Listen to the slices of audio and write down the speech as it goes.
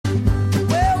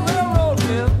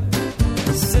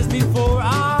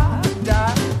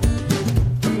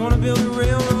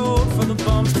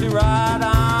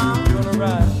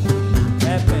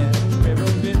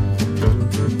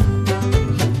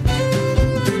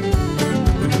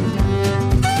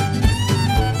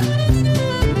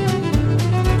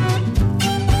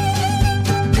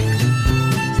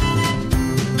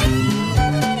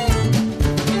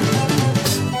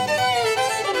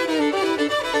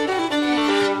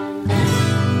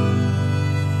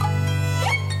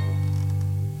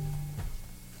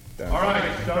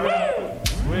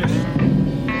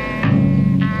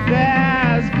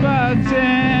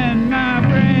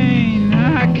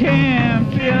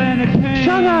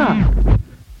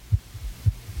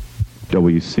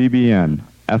WCBN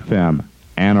FM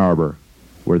Ann Arbor,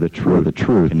 where the truth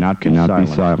cannot be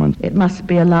silent. It must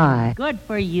be a lie. Good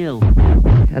for you.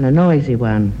 And a noisy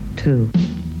one, too.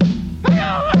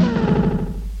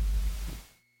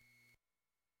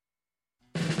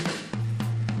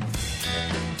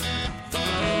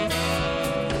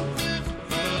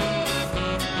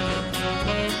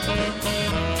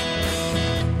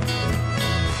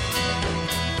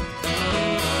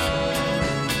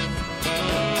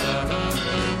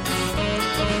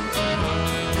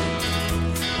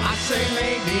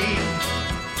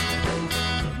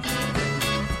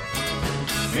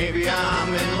 Maybe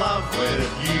I'm in love with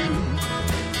you.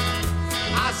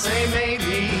 I say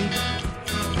maybe.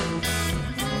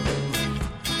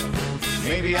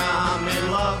 Maybe I'm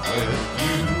in love with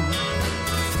you.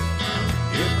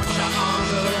 You put your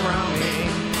arms around me.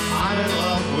 I'm in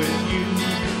love with you.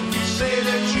 You say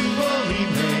that you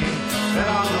believe me, that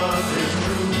our love is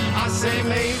true. I say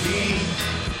maybe.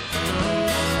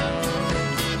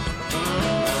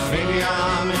 Maybe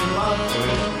I'm in love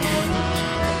with you.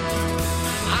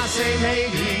 I say maybe.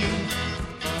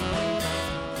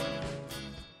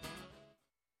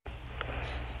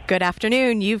 Good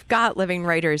afternoon. You've got Living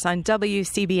Writers on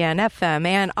WCBN FM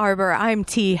Ann Arbor. I'm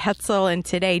T. Hetzel, and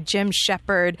today Jim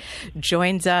Shepard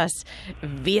joins us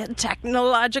via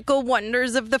technological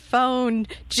wonders of the phone.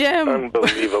 Jim.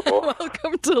 Unbelievable.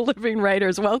 Welcome to Living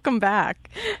Writers. Welcome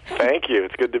back. Thank you.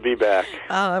 It's good to be back.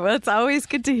 Well, it's always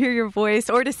good to hear your voice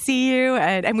or to see you.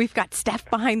 And we've got Steph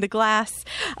behind the glass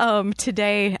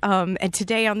today. And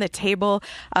today on the table,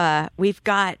 we've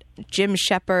got Jim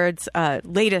Shepard's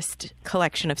latest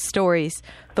collection of stories,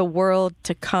 The World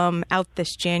to Come, out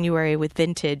this January with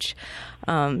Vintage.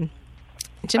 Jim,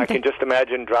 I can just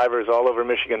imagine drivers all over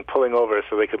Michigan pulling over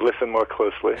so they could listen more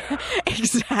closely.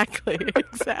 Exactly.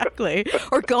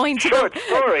 Or going to Short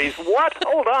stories? What?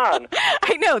 Hold on.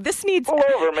 I know, this needs... Pull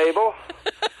over, Mabel.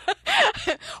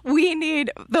 We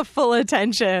need the full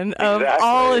attention of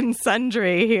all and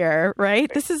sundry here,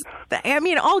 right? This is, I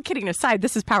mean, all kidding aside,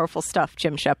 this is powerful stuff,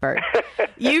 Jim Shepard.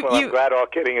 I'm glad all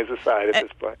kidding is aside at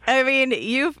this point. I mean,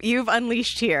 you've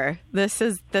unleashed here. This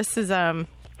is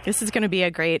going to be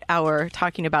a great hour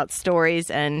talking about stories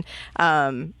and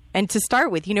to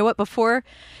start with, you know what,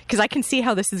 because I can see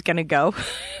how this is going to go.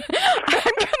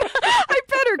 I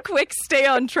better quick stay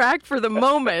on track for the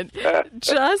moment.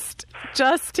 Just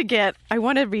to get, I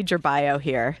want to read your bio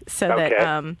here so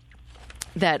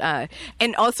that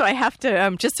and also I have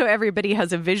to, just so everybody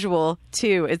has a visual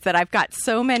too, is that I've got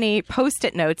so many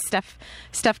Post-it notes,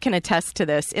 Steph can attest to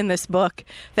this, in this book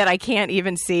that I can't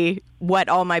even see what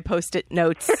all my Post-it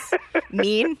notes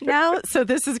mean now. So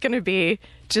this is going to be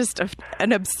just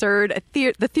an absurd,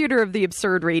 the theater of the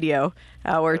absurd radio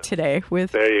hour today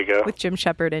with Jim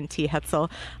Shepard and T.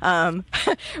 Hetzel.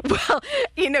 Well,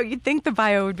 you'd think the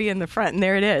bio would be in the front, and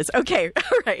there it is. Okay,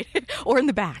 all right. Or in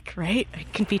the back, right?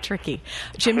 It can be tricky.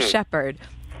 Jim Shepard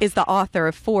is the author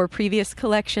of 4 previous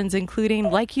collections,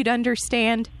 including Like You'd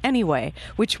Understand Anyway,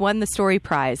 which won the Story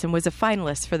Prize and was a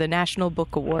finalist for the National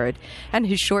Book Award. And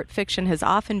his short fiction has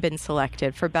often been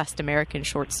selected for Best American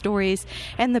Short Stories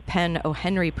and the Penn O.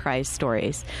 Henry Prize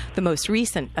stories. The most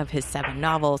recent of his 7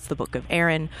 novels, The Book of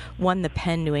Aaron, won the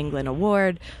Penn New England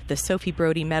Award, the Sophie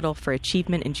Brody Medal for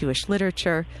Achievement in Jewish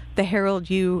Literature, the Harold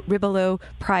U. Ribelow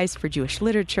Prize for Jewish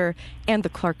Literature, and the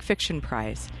Clark Fiction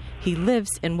Prize. He lives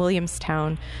in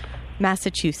Williamstown,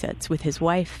 Massachusetts, with his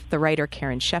wife, the writer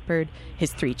Karen Shepard,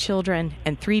 his 3 children,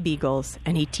 and 3 beagles,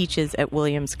 and he teaches at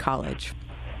Williams College.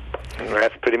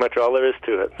 That's pretty much all there is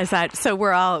to it. Is that so?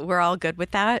 We're all good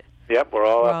with that? Yep, we're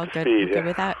all up to speed. Good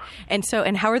with that.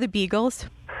 And how are the beagles?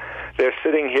 They're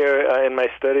sitting here in my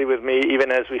study with me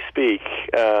even as we speak,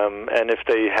 and if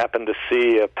they happen to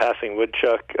see a passing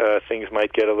woodchuck, things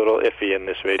might get a little iffy in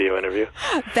this radio interview.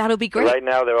 That'll be great. Right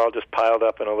now, they're all just piled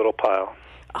up in a little pile.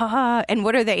 And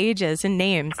what are the ages and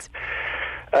names?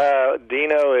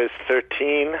 Dino is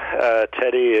 13,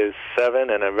 Teddy is 7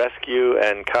 and a rescue,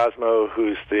 and Cosmo,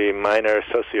 who's the minor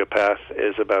sociopath,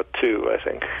 is about 2, I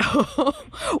think. Oh,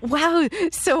 wow.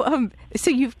 So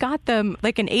you've got them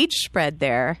like an age spread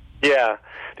there. Yeah.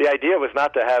 The idea was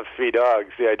not to have 3 dogs.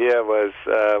 The idea was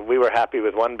we were happy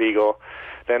with 1 beagle.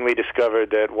 Then we discovered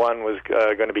that one was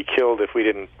going to be killed if we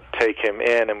didn't take him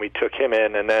in, and we took him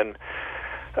in, and then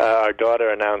our daughter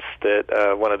announced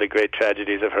that one of the great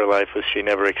tragedies of her life was she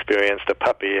never experienced a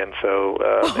puppy, and so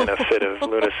in a fit of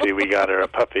lunacy, we got her a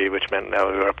puppy, which meant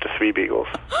now we were up to 3 beagles.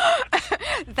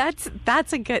 That's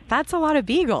a lot of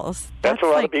beagles. That's a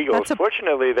lot of beagles.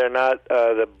 Fortunately, they're not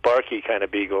the barky kind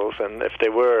of beagles, and if they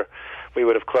were, we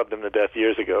would have clubbed him to death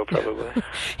years ago, probably.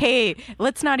 Hey,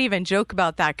 let's not even joke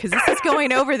about that, because this is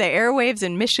going over the airwaves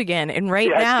in Michigan, and right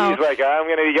Yeah, now... he's like, I'm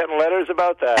going to be getting letters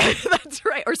about that. That's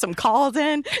right. Or some calls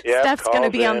in. Yeah, Steph's going to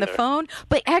calls be on in, the or- phone.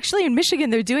 But actually in Michigan,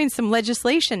 they're doing some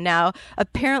legislation now.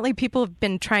 Apparently people have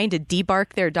been trying to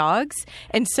debark their dogs.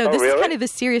 And so this is really? kind of a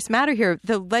serious matter here.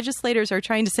 The legislators are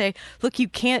trying to say, look, you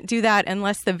can't do that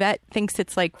unless the vet thinks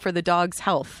it's like for the dog's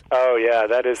health. Oh, yeah,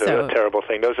 that is So- a terrible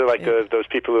thing. Those are like those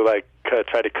people who like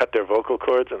try to cut their vocal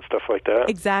cords and stuff like that.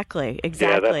 Exactly.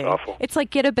 Yeah, that's awful. It's like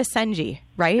get a Basenji,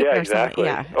 right? Yeah, Or something. exactly.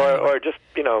 Yeah. Or just,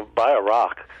 buy a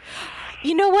rock.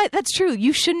 You know what? That's true.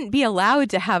 You shouldn't be allowed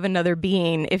to have another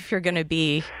being if you're going to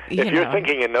be, If you're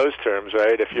thinking in those terms,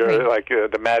 right? If you're Right. like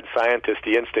the mad scientist,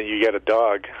 the instant you get a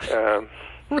dog,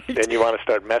 then you want to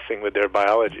start messing with their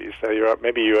biology. So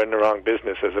maybe you're in the wrong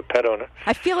business as a pet owner.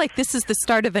 I feel like this is the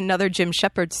start of another Jim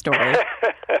Shepard story.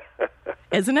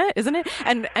 Isn't it?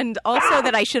 And also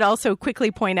that I should also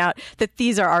quickly point out that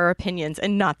these are our opinions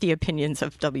and not the opinions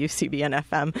of WCBN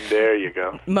FM. There you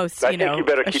go. I think you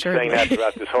better keep assuredly. saying that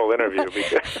throughout this whole interview.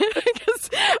 Because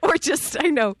or just, I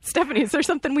know, Stephanie, is there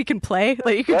something we can play?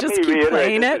 Like you could let just me keep reiterate,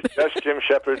 playing this it? is just Jim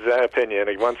Shepard's opinion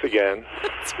once again.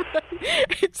 That's right.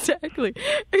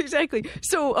 Exactly.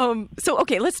 So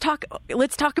okay, let's talk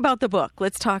about the book.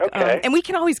 Let's talk, Okay. and we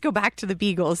can always go back to the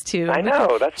Beagles too. I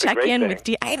know, that's the check great in thing. with.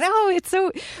 I know it's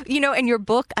so, and your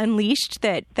book Unleashed,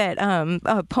 that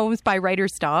poems by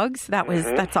writers' dogs.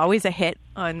 That's always a hit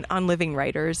on Living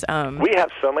Writers. We have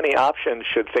so many options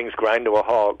should things grind to a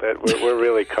halt that we're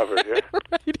really covered here.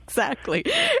 Right,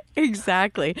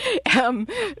 exactly.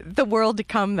 The world to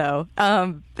come, though.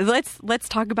 Let's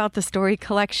talk about the story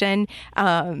collection.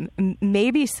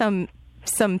 Maybe some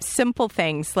simple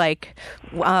things like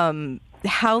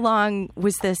how long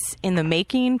was this in the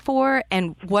making for,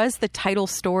 and was the title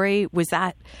story, was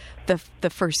that the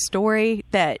first story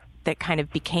that kind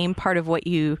of became part of what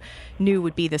you knew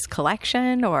would be this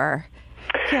collection, or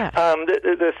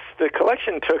the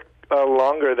collection took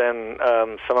longer than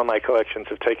some of my collections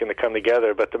have taken to come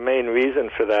together, but the main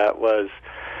reason for that was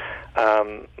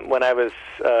when I was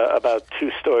about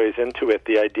 2 stories into it,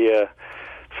 the idea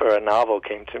for a novel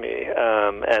came to me,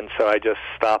 and so I just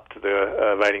stopped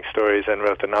the writing stories and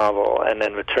wrote the novel, and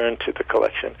then returned to the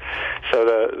collection. So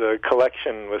the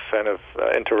collection was kind of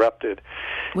interrupted.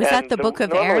 Was that the Book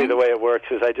of Normally Aaron? the way it works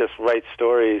is I just write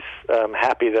stories,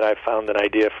 happy that I found an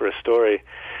idea for a story,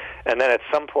 and then at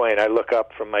some point I look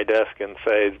up from my desk and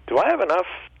say, do I have enough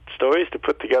stories to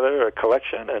put together a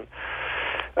collection? And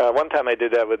one time I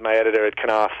did that with my editor at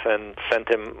Knopf and sent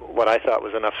him what I thought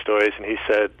was enough stories, and he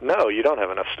said, no, you don't have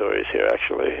enough stories here,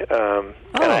 actually. And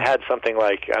I had something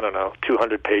like,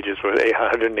 200 pages worth,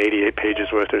 188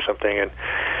 pages worth or something, and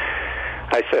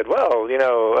I said, well,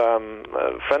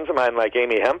 friends of mine like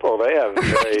Amy Hempel, they have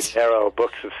very narrow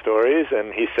books of stories,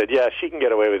 and he said, yeah, she can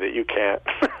get away with it, you can't.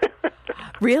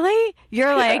 Really?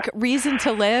 You're like Reason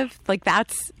to Live? Like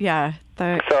that's, yeah. So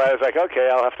I was like, okay,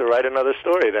 I'll have to write another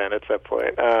story then at that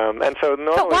point. And so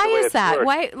normally But why the way is it that?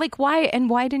 works-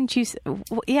 Why didn't you,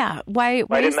 why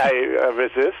Why is didn't I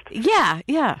resist? Yeah.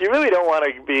 You really don't want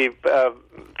to be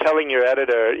telling your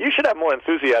editor, you should have more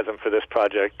enthusiasm for this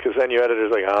project, because then your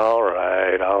editor's like, all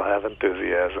right, I'll have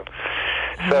enthusiasm.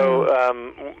 So,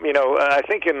 I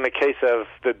think in the case of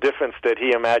the difference that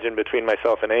he imagined between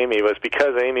myself and Amy was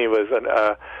because Amy was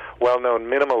a well-known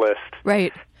minimalist.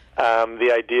 Right.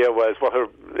 The idea was,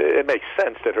 it makes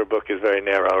sense that her book is very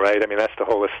narrow, right? I mean, that's the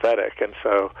whole aesthetic. And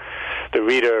so the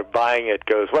reader buying it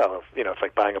goes, well, it's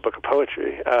like buying a book of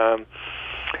poetry.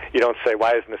 You don't say,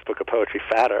 why isn't this book of poetry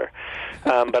fatter?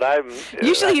 But I'm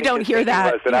Usually you don't hear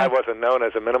that. Was that I wasn't known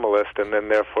as a minimalist, and then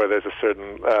therefore there's a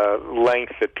certain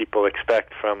length that people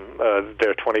expect from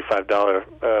their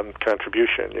 $25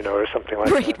 contribution, or something like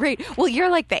that. Right. Well, you're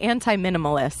like the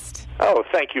anti-minimalist. Oh,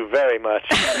 thank you very much.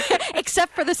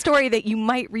 Except for the story that you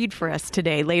might read for us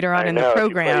today, later on I in know, the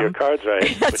program. If you play your cards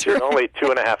right, That's which is right. only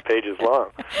 2.5 pages long.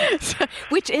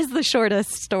 Which is the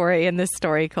shortest story in this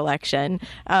story collection.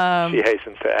 She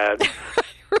hastens to add.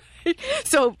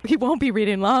 So he won't be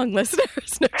reading long,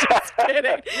 listeners. No, just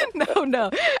kidding. No.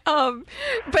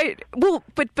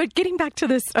 But getting back to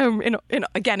this, in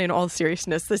all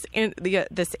seriousness, this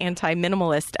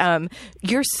anti-minimalist.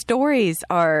 Your stories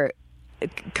are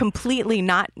completely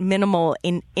not minimal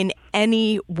in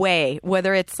any way,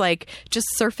 whether it's like just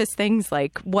surface things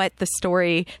like what the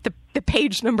story, the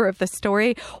page number of the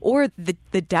story, or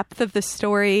the depth of the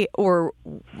story, or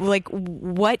like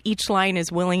what each line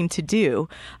is willing to do.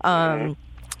 And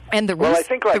the I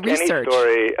think like research. any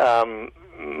story,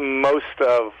 most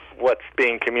of what's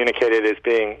being communicated is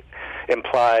being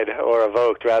implied or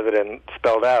evoked rather than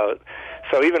spelled out.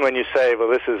 So even when you say, well,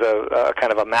 this is a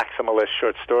kind of a maximalist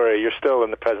short story, you're still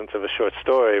in the presence of a short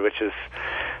story, which is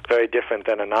very different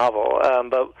than a novel.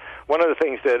 But one of the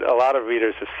things that a lot of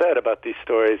readers have said about these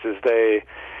stories is they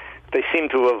seem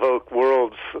to evoke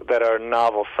worlds that are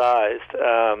novel-sized.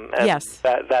 And yes.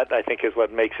 That, I think, is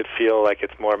what makes it feel like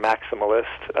it's more maximalist.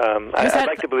 I'd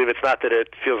like to believe it's not that it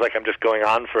feels like I'm just going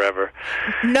on forever.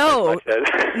 No.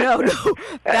 No.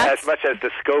 As much as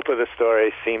the scope of the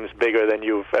story seems bigger than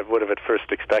you would have at first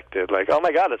expected. Like, oh,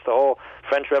 my God, it's the whole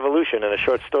French Revolution in a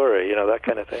short story, that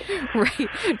kind of thing.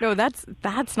 Right. No,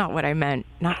 that's not what I meant.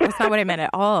 That's not what I meant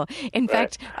at all. In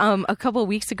fact, a couple of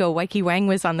weeks ago, Weike Wang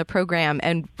was on the program,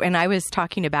 and I was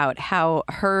talking about how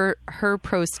her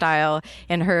prose style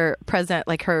and her present,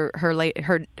 like her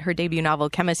debut novel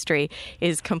Chemistry,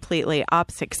 is completely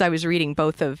opposite. Because I was reading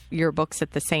both of your books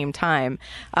at the same time.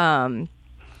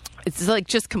 It's like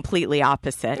just completely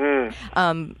opposite.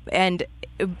 And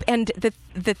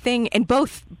the thing, and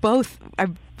both I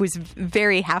was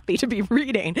very happy to be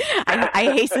reading.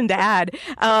 I hasten to add,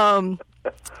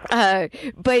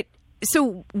 but.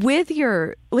 So with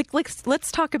your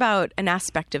let's talk about an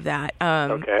aspect of that.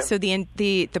 Okay. So the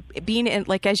being in,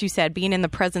 like as you said, being in the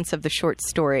presence of the short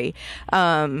story,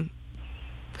 and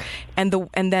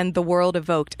then the world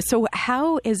evoked. So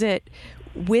how is it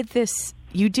with this?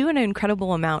 You do an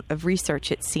incredible amount of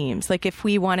research, it seems. Like if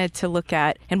we wanted to look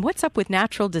at, and what's up with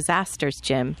natural disasters,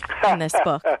 Jim, in this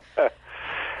book?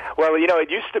 Well,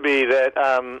 it used to be that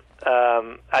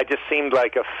I just seemed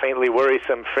like a faintly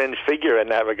worrisome fringe figure in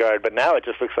that regard, but now it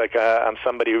just looks like I'm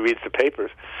somebody who reads the papers.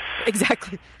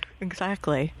 Exactly.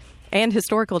 And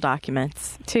historical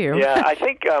documents, too. Yeah, I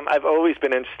think I've always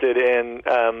been interested in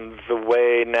the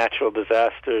way natural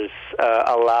disasters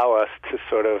allow us to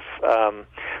sort of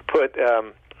put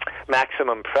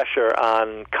maximum pressure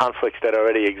on conflicts that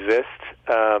already exist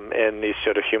in these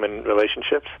sort of human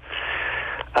relationships.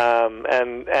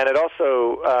 And it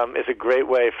also is a great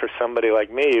way for somebody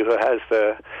like me who has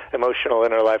the emotional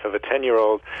inner life of a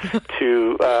 10-year-old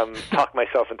to talk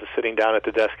myself into sitting down at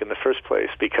the desk in the first place,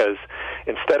 because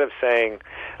instead of saying,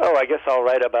 oh, I guess I'll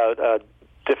write about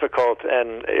difficult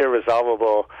and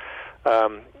irresolvable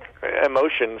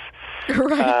emotions,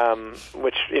 right.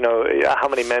 Which, how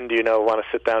many men do you know want to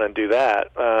sit down and do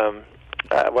that?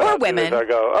 Or women. I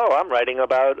go, oh, I'm writing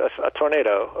about a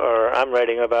tornado, or I'm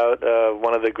writing about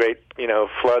one of the great,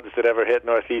 floods that ever hit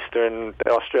northeastern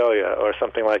Australia, or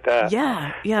something like that.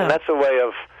 Yeah. And that's a way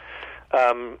of,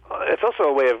 it's also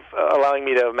a way of allowing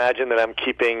me to imagine that I'm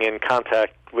keeping in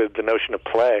contact with the notion of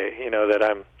play, that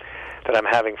I'm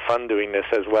having fun doing this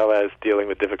as well as dealing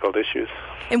with difficult issues.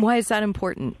 And why is that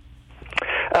important?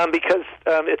 Because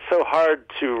it's so hard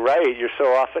to write. You're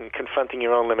so often confronting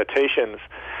your own limitations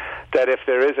that if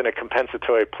there isn't a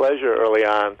compensatory pleasure early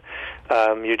on,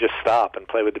 you just stop and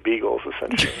play with the beagles,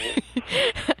 essentially.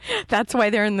 That's why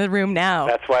they're in the room now.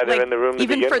 That's why they're in the room to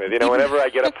begin with. Whenever I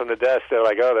get up from the desk, they're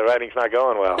like, oh, the writing's not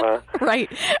going well, huh? Right.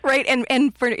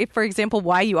 And for example,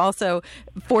 why you also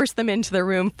force them into the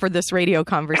room for this radio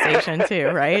conversation, too,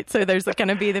 right? So there's going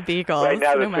to be the beagles. Right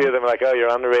now, the three of them are like, oh,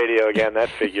 you're on the radio again. That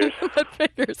figures. That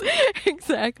figures.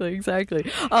 Exactly.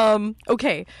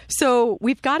 Okay, so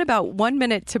we've got about 1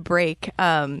 minute to break.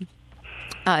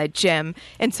 Jim,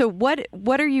 and so what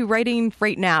are you writing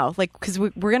right now? Like, because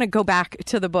we're going to go back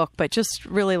to the book, but just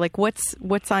really like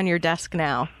what's on your desk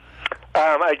now?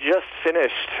 I just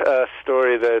finished a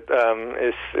story that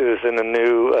is in the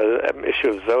new issue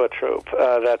of Zoetrope.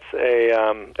 That's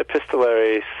a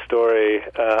epistolary story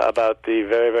about the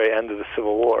very, very end of the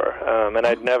Civil War, and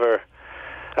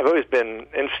I've always been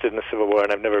interested in the Civil War,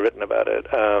 and I've never written about it,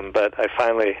 but I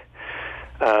finally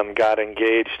got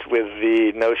engaged with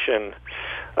the notion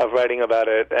of writing about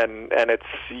it and its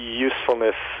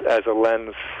usefulness as a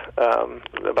lens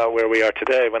about where we are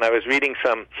today. When I was reading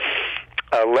some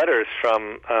letters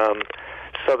from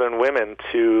Southern women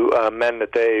to men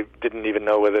that they didn't even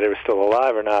know whether they were still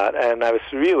alive or not, and I was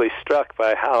really struck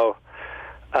by how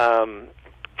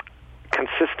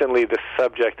consistently the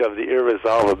subject of the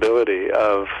irresolvability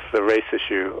of the race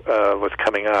issue was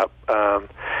coming up,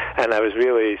 and I was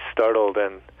really startled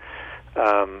and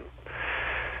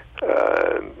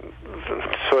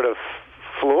sort of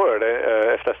floored,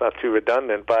 if that's not too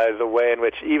redundant, by the way in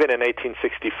which even in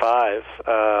 1865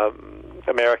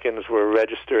 Americans were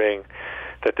registering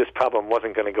that this problem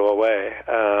wasn't going to go away,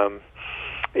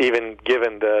 even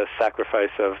given the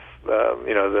sacrifice of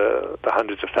the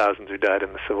hundreds of thousands who died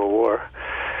in the Civil War.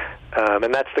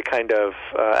 And that's the kind of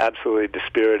absolutely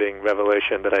dispiriting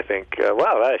revelation that I think,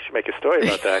 wow, I should make a story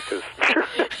about that, because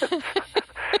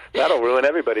That'll ruin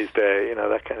everybody's day,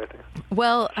 that kind of thing.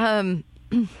 Well,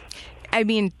 I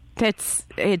mean, it's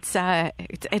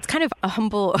kind of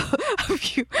humble of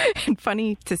you and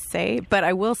funny to say, but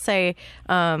I will say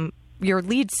your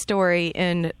lead story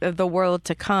in The World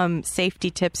to Come, Safety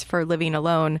Tips for Living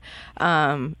Alone,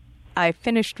 I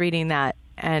finished reading that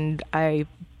and I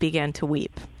began to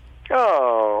weep.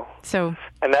 Oh. So.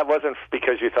 And that wasn't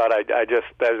because you thought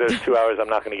there's 2 hours I'm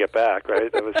not going to get back,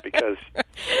 right? That was because...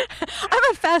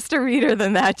 I'm a faster reader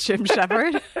than that, Jim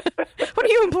Shepard. What are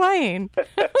you implying?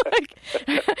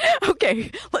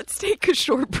 Okay, let's take a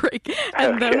short break,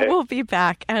 and then we'll be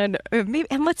back. And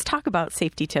let's talk about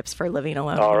safety tips for living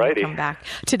alone. All righty. Come back.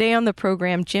 Today on the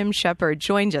program, Jim Shepard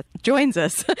joins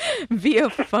us via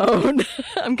phone.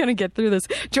 I'm going to get through this.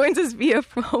 Joins us via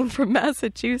phone from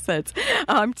Massachusetts.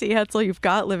 I'm T. Hetzel. You've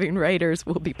got Living Writers.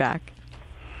 We'll be back.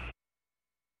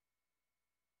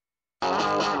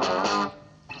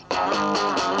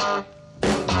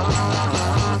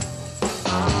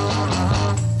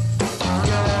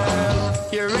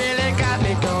 You really got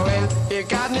me going. You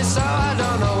got me so I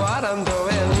don't know what I'm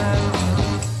doing.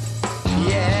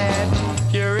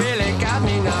 Yeah, you really got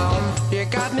me now. You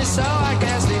got me so I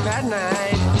can't sleep at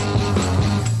night.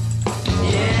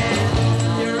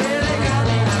 Yeah, you really got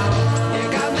me now. You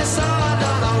got me so I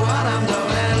don't know what I'm doing.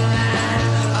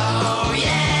 Oh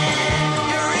yeah,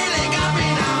 you really got me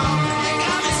now. You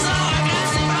got me so I can't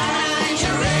sleep at night.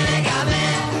 You really got me.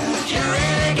 You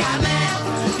really got me.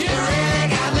 You really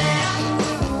got me.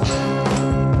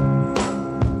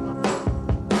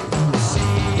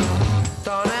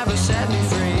 Don't ever set me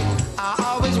free. I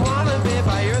always wanna be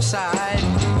by your side.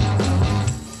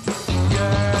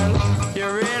 Girl, you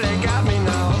really got me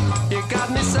now. You got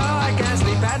me so I can't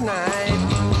sleep at night.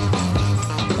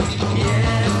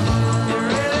 Yeah, you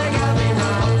really got me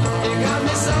now. You got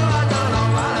me so I don't know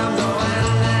what I'm doing.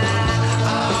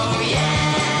 Oh yeah,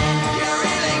 you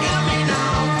really got me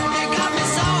now. You got me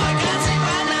so I can't sleep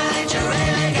at night. You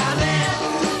really got me.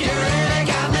 You really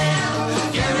got me.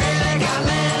 You really got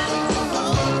me.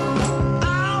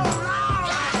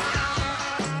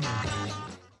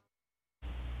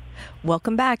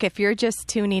 Welcome back. If you're just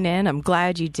tuning in, I'm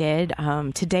glad you did.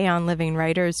 Today on Living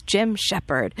Writers, Jim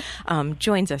Shepard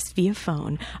joins us via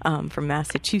phone from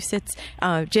Massachusetts.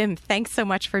 Jim, thanks so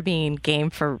much for being game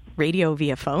for radio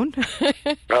via phone.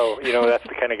 Oh, that's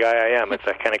the kind of guy I am. It's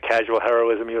that kind of casual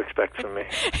heroism you expect from me.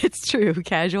 It's true.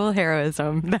 Casual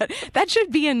heroism. That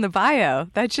should be in the bio.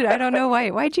 I don't know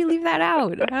why. Why'd you leave that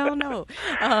out? I don't know.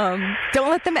 Don't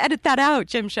let them edit that out,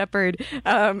 Jim Shepard.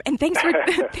 And thanks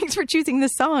for choosing the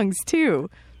songs too.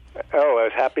 Oh, I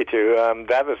was happy to.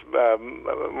 That was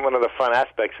one of the fun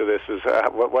aspects of this. Is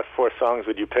what 4 songs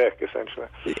would you pick, essentially?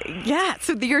 Yeah,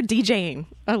 so you're DJing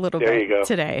a little there bit you go.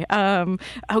 Today.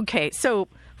 Okay, so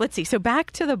let's see. So back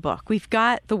to the book. We've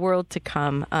got The World to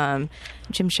Come,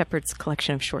 Jim Shepard's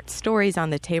collection of short stories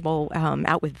on the table,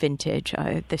 out with Vintage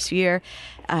this year.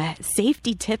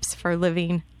 Safety Tips for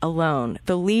Living Alone,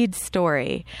 the lead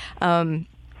story.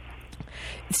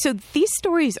 So these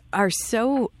stories are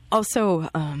so also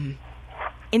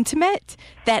intimate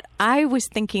that I was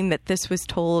thinking that this was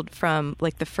told from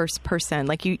like the first person.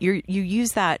 Like you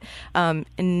use that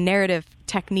narrative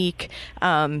technique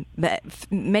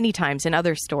many times in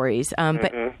other stories.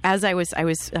 But as I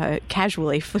was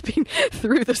casually flipping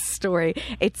through the story,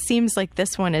 it seems like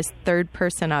this one is third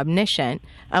person omniscient,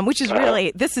 which is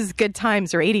really, this is good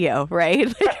times radio, right?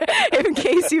 Like, in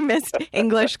case you missed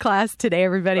English class today,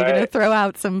 everybody going to throw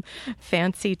out some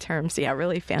fancy terms. Yeah,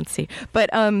 really fancy. But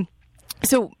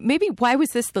so maybe why was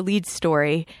this the lead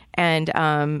story, and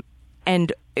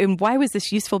why was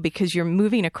this useful? Because you're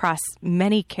moving across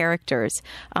many characters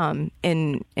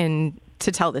in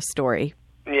to tell this story.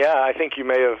 Yeah, I think you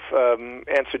may have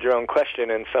answered your own question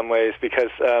in some ways,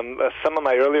 because some of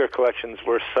my earlier collections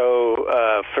were so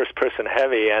first-person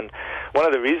heavy, and one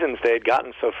of the reasons they had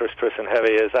gotten so first-person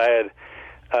heavy is I had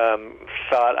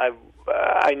thought I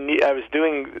was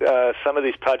doing some of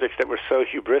these projects that were so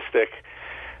hubristic.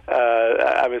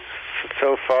 I was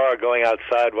so far going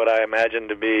outside what I imagined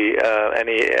to be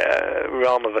any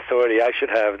realm of authority I should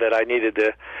have, that I needed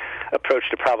to approach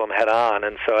the problem head on.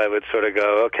 And so I would sort of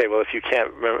go, okay, well, if you can't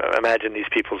imagine these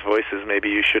people's voices, maybe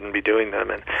you shouldn't be doing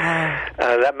them. And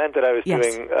that meant that I was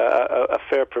doing a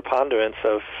fair preponderance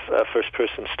of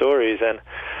first-person stories. And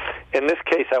in this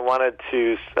case, I wanted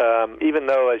to, even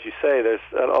though, as you say, there's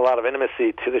a lot of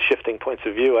intimacy to the shifting points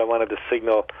of view, I wanted to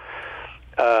signal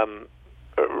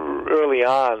early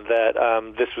on that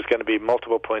this was going to be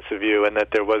multiple points of view, and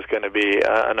that there was going to be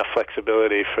enough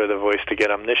flexibility for the voice to get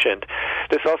omniscient.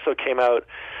 This also came out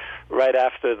right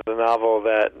after the novel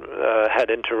that had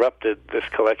interrupted this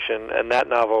collection, and that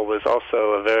novel was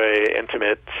also a very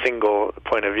intimate, single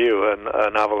point of view, a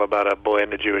novel about a boy in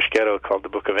the Jewish ghetto called The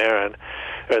Book of Aaron,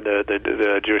 or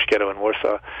the Jewish ghetto in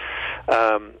Warsaw.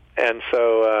 And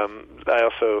so I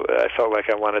felt like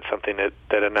I wanted something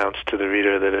that announced to the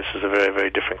reader that this is a very, very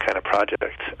different kind of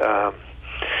project.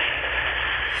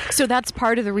 So that's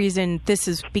part of the reason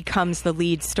this becomes the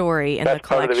lead story in the collection. That's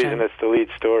part of the reason it's the lead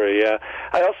story, yeah.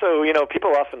 I also,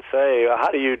 people often say, how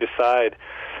do you decide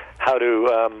how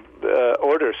to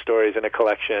order stories in a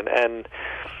collection? And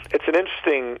it's an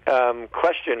interesting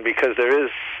question because there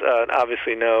is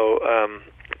obviously no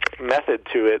method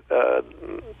to it,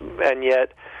 and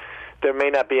yet there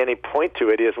may not be any point to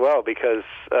it as well, because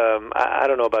I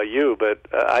don't know about you, but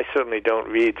I certainly don't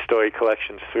read story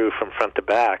collections through from front to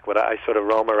back. But I sort of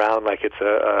roam around like it's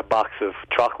a box of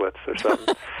chocolates or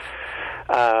something.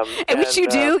 Which you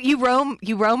do. You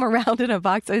roam around in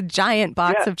a giant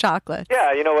box of chocolates.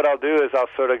 Yeah, what I'll do is I'll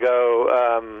sort of go,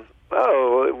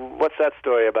 oh, what's that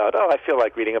story about? Oh, I feel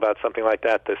like reading about something like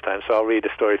that this time, so I'll read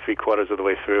the story 3/4 of the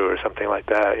way through or something like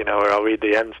that, or I'll read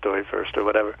the end story first or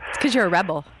whatever. It's because you're a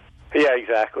rebel. Yeah,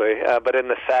 exactly, but in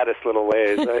the saddest little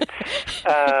ways, right?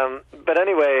 But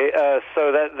anyway,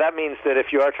 so that means that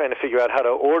if you are trying to figure out how to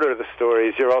order the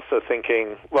stories, you're also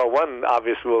thinking, well, one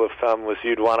obvious rule of thumb was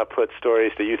you'd want to put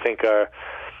stories that you think are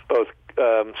both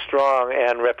strong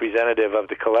and representative of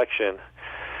the collection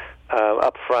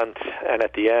up front and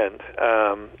at the end.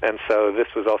 And so this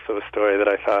was also a story that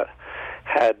I thought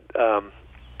had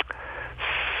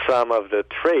some of the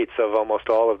traits of almost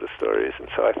all of the stories, and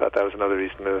so I thought that was another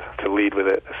reason to lead with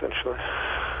it, essentially.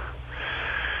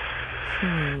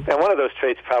 And one of those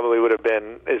traits probably would have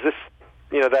been, is this,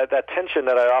 that tension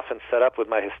that I often set up with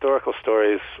my historical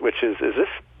stories, which is this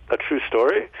a true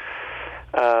story?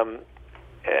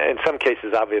 In some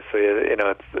cases, obviously,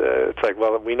 it's like,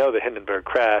 well, we know the Hindenburg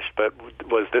crashed, but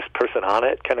was this person on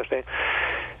it, kind of thing?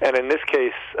 And in this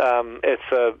case,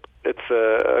 it's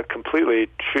a completely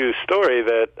true story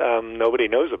that nobody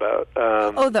knows about.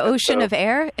 The Ocean of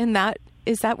Air?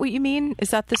 Is that what you mean? Is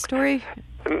that the story?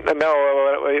 No,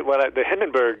 the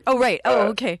Hindenburg. Oh, right.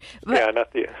 Okay. But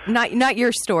yeah, not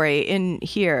your story in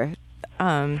here.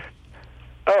 No,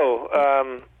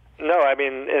 I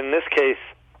mean, in this case,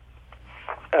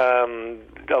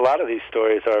 a lot of these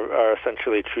stories are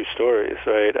essentially true stories,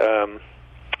 right?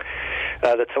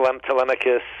 The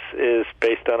Telemachus is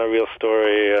based on a real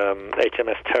story.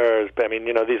 HMS Terror,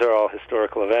 these are all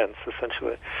historical events,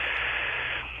 essentially.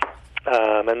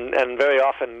 And very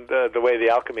often the way the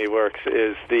alchemy works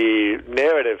is the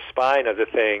narrative spine of the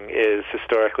thing is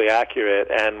historically accurate,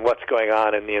 and what's going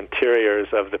on in the interiors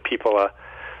of the people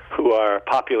who are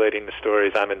populating the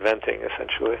stories I'm inventing,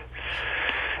 essentially.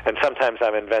 And sometimes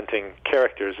I'm inventing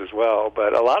characters as well,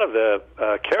 but a lot of the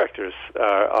characters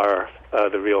are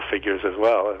the real figures as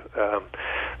well.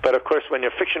 But of course, when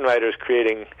you're fiction writers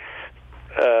creating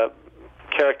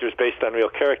characters based on real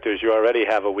characters, you already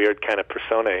have a weird kind of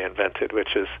personae invented,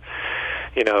 which is,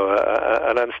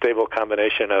 an unstable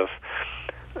combination of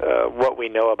what we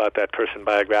know about that person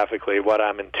biographically, what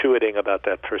I'm intuiting about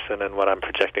that person, and what I'm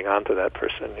projecting onto that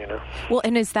person, Well,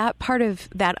 and is that part of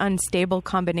that unstable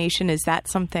combination? Is that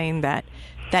something that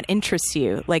interests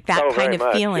you? Like that kind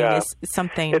of feeling is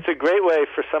something... It's a great way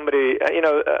for somebody,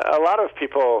 a lot of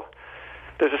people...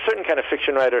 There's a certain kind of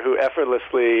fiction writer who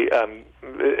effortlessly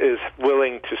is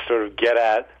willing to sort of get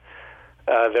at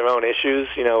their own issues,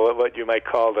 what you might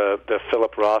call the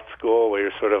Philip Roth school, where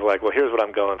you're sort of like, well, here's what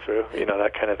I'm going through,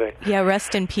 that kind of thing. Yeah,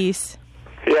 rest in peace.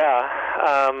 Yeah.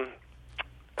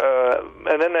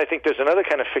 And then I think there's another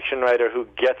kind of fiction writer who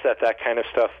gets at that kind of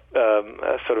stuff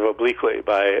sort of obliquely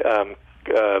by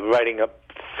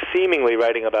seemingly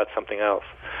writing about something else.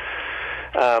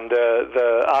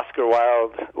 The Oscar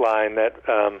Wilde line that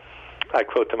I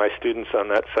quote to my students on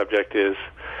that subject is,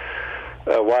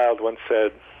 Wilde once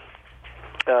said,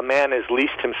 "A man is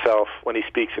least himself when he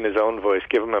speaks in his own voice.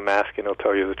 Give him a mask and he'll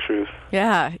tell you the truth."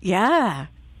 Yeah.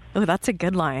 Oh, that's a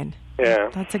good line. Yeah.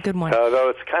 That's a good one. Though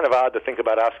it's kind of odd to think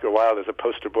about Oscar Wilde as a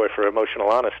poster boy for emotional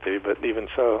honesty, but even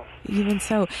so. Even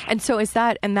so. And so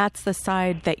that's the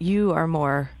side that you are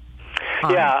more...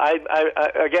 Yeah, I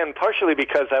again, partially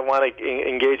because I want to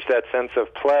engage that sense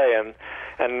of play and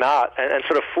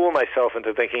sort of fool myself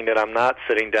into thinking that I'm not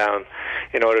sitting down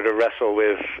in order to wrestle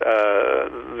with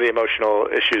the emotional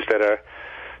issues that are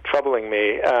troubling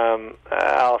me.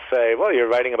 I'll say, well, you're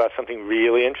writing about something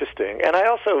really interesting. And I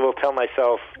also will tell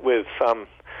myself with some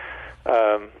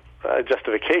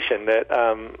justification that,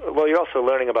 well, you're also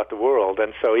learning about the world.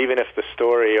 And so even if the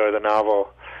story or the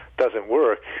novel doesn't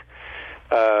work,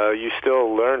 you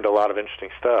still learned a lot of interesting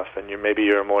stuff, and maybe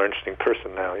you're a more interesting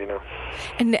person now, you know.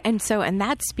 And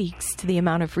that speaks to the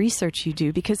amount of research you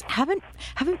do, because haven't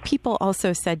people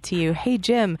also said to you, "Hey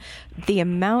Jim, the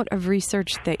amount of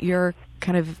research that you're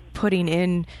kind of putting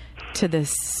in to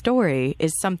this story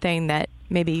is something that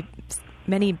maybe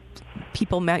many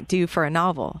people might do for a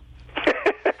novel"?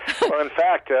 Well, in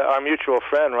fact, our mutual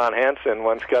friend Ron Hansen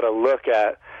once got a look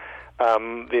at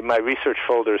my research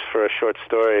folders for a short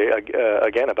story,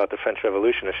 again, about the French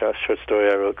Revolution, a short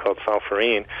story I wrote called Sans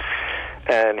Farine.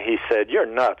 And he said, "You're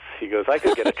nuts." He goes, "I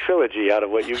could get a trilogy out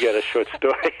of what you get a short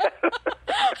story."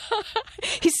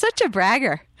 He's such a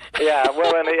bragger. Yeah,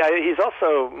 well, and he's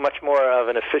also much more of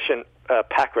an efficient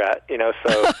pack rat, you know.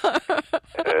 So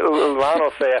Ron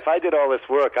will say, "If I did all this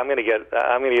work, I'm going to get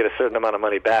a certain amount of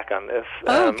money back on this."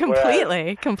 Oh,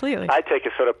 completely. I take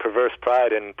a sort of perverse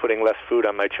pride in putting less food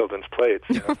on my children's plates.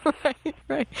 You know?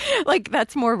 Right. Like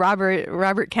that's more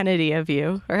Robert Kennedy of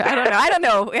you. Or I don't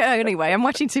know. Anyway, I'm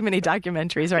watching too many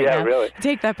documentaries right now. Yeah, really. I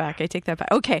take that back.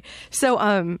 Okay. So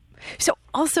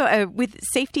also with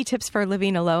safety tips for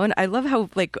living alone, I love how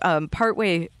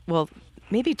partway, well,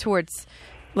 maybe towards,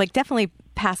 definitely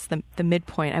past the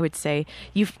midpoint, I would say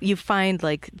you find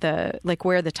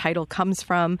where the title comes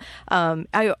from.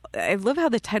 I love how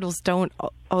the titles don't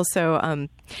also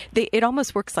it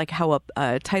almost works like how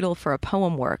a title for a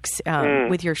poem works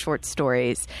with your short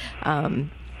stories.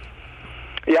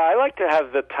 Yeah, I like to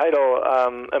have the title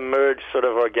emerge sort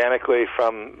of organically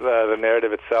from the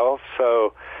narrative itself.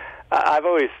 So I've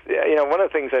always, one of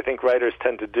the things I think writers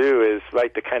tend to do is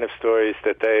write the kind of stories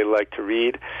that they like to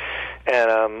read.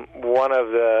 And one of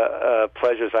the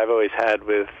pleasures I've always had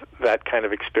with that kind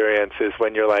of experience is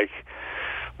when you're like,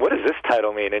 what does this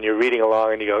title mean? And you're reading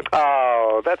along and you go,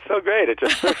 oh, that's so great. It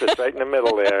just surfaced right in the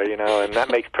middle there, and that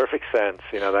makes perfect sense,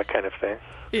 that kind of thing.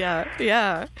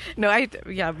 Yeah. No,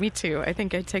 me too. I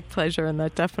think I take pleasure in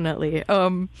that, definitely.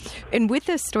 And with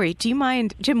this story, do you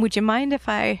mind, Jim, would you mind if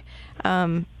I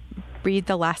read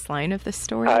the last line of this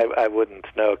story? I wouldn't,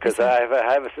 no, because I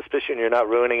have a suspicion you're not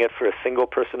ruining it for a single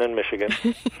person in Michigan.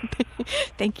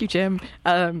 Thank you, Jim.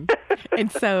 And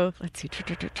so, let's see.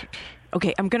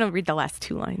 Okay, I'm going to read the last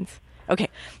two lines. Okay.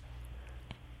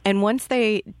 And once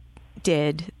they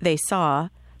did, they saw,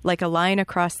 like a line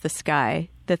across the sky,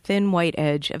 the thin white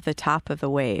edge of the top of the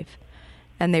wave,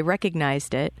 and they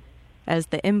recognized it as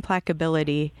the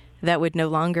implacability that would no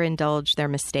longer indulge their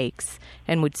mistakes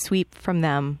and would sweep from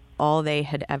them all they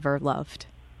had ever loved.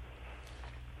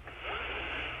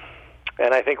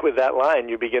 And I think with that line,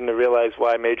 you begin to realize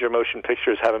why major motion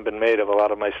pictures haven't been made of a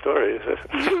lot of my stories.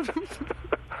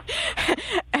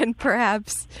 and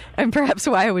perhaps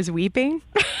why I was weeping.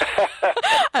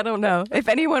 I don't know. If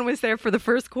anyone was there for the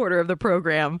first quarter of the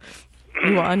program,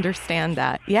 you will understand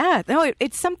that. Yeah, no,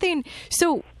 it's something.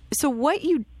 So what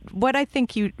you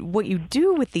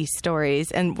do with these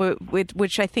stories, and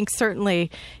which I think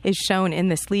certainly is shown in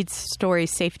this lead story,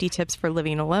 Safety Tips for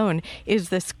Living Alone, is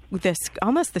this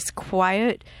almost this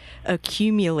quiet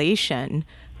accumulation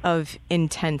of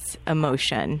intense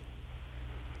emotion.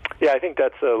 Yeah, I think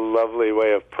that's a lovely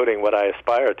way of putting what I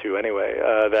aspire to. Anyway,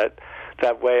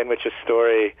 that way in which a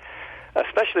story,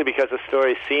 especially because a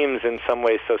story seems in some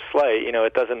ways so slight,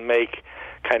 it doesn't make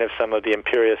kind of some of the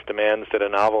imperious demands that a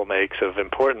novel makes of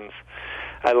importance.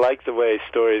 I like the way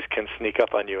stories can sneak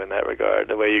up on you in that regard,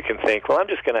 the way you can think, well, I'm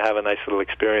just going to have a nice little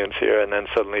experience here, and then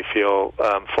suddenly feel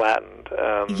flattened.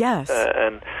 Yes.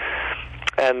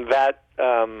 And that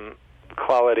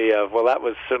quality of, well, that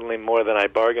was certainly more than I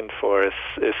bargained for is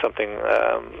something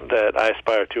that I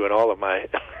aspire to in all of my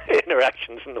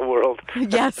interactions in the world.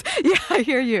 Yes. Yeah, I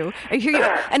hear you.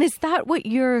 And is that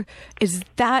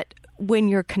when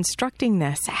you're constructing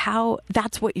this,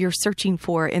 that's what you're searching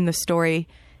for in the story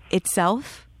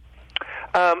itself?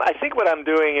 I think what I'm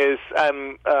doing is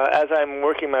as I'm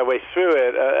working my way through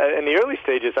it, in the early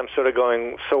stages, I'm sort of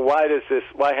going, so why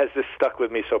has this stuck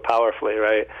with me so powerfully,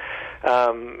 right?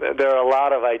 There are a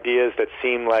lot of ideas that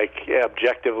seem like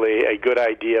objectively a good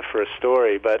idea for a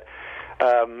story, but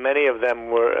many of them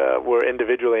we're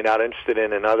individually not interested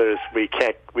in, and others we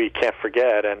can't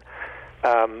forget. And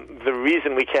the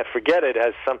reason we can't forget it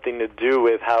has something to do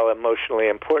with how emotionally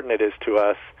important it is to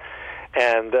us,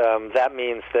 and that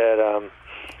means that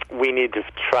we need to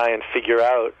try and figure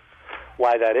out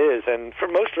why that is. And for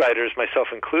most writers, myself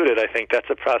included, I think that's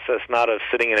a process not of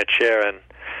sitting in a chair and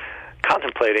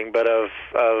contemplating, but of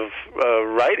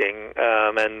writing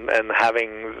and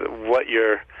having what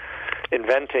you're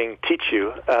inventing teach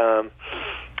you.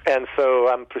 And so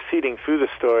I'm proceeding through the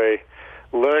story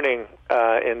learning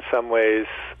in some ways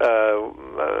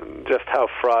just how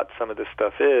fraught some of this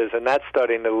stuff is, and that's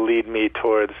starting to lead me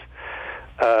towards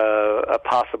a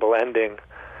possible ending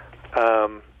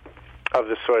of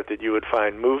the sort that you would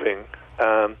find moving.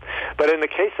 But in the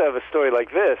case of a story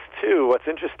like this, too, what's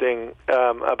interesting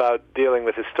about dealing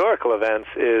with historical events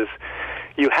is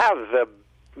you have the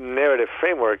narrative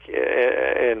framework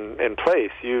in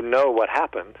place. You know what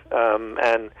happened,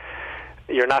 and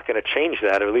you're not going to change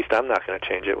that, or at least I'm not going to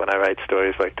change it when I write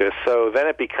stories like this. So then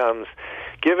it becomes,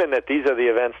 given that these are the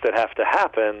events that have to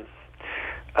happen,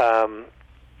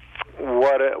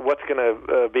 what's going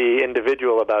to be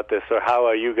individual about this, or how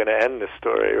are you going to end this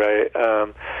story, right?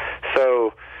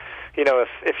 So, you know,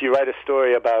 if you write a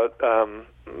story about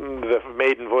the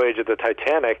maiden voyage of the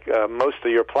Titanic, most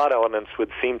of your plot elements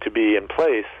would seem to be in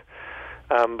place,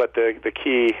 but the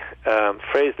key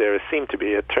phrase there is seem to be.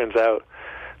 It turns out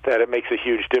that it makes a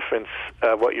huge difference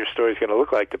what your story is going to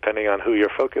look like depending on who you're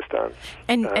focused on.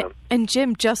 And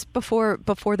Jim, just before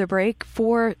the break,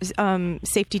 for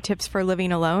safety tips for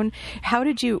living alone,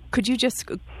 could you just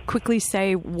quickly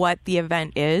say what the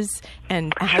event is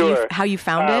and how you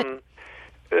found it?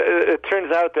 It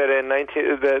turns out that in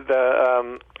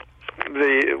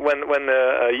when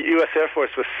the U.S. Air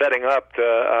Force was setting up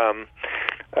the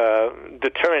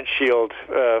deterrent shield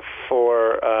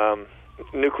for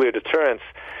nuclear deterrence,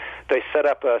 they set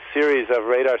up a series of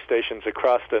radar stations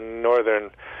across the northern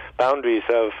boundaries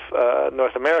of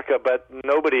North America, but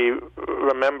nobody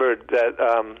remembered that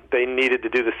they needed to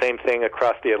do the same thing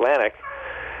across the Atlantic,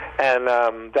 and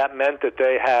that meant that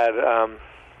they had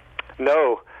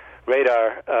no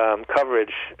radar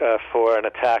coverage for an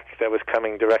attack that was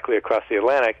coming directly across the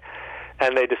Atlantic.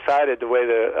 And they decided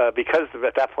because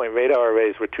at that point radar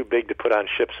arrays were too big to put on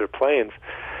ships or planes,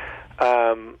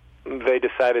 they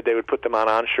decided they would put them on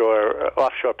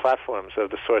offshore platforms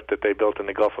of the sort that they built in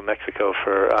the Gulf of Mexico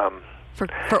for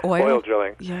oil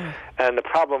drilling. Yeah. And the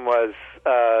problem was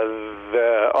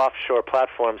the offshore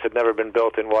platforms had never been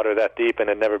built in water that deep and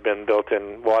had never been built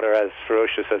in water as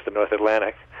ferocious as the North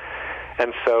Atlantic.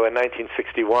 And so in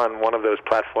 1961, one of those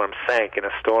platforms sank in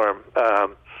a storm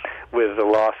with the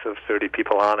loss of 30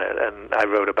 people on it, and I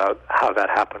wrote about how that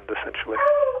happened, essentially.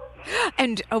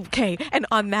 And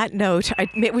on that note,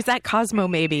 was that Cosmo?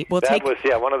 Maybe was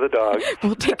one of the dogs.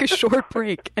 We'll take a short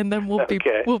break, and then we'll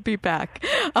be back.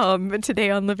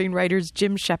 Today on Living Writers,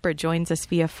 Jim Shepard joins us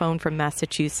via phone from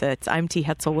Massachusetts. I'm T.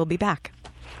 Hetzel. We'll be back.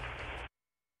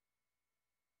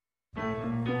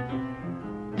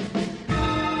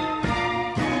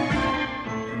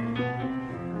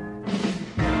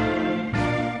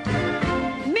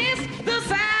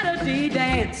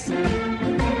 Dance.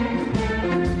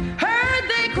 Heard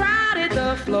they crowded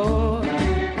the floor.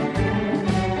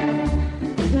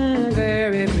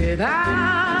 Very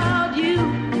without you,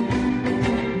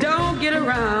 don't get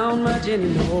around much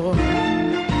anymore.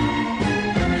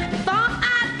 Thought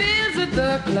I'd visit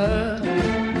the club.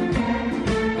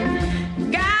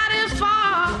 Got as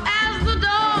far as the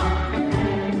door.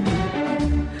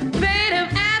 They'd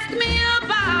have asked me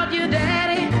about your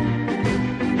daddy.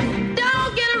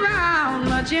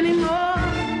 Anymore.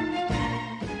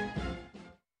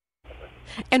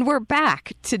 And we're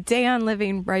back. Today on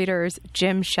Living Writers,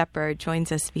 Jim Shepard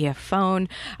joins us via phone.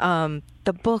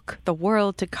 The book, The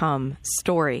World to Come,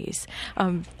 Stories.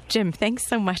 Jim, thanks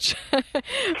so much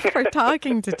for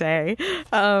talking today.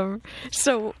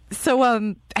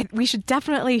 We should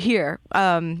definitely hear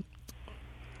the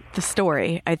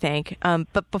story, I think.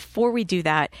 But before we do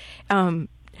that,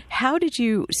 how did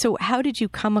you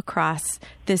come across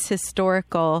this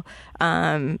historical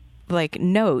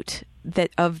note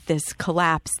that of this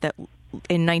collapse that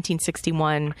in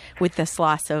 1961 with this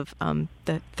loss of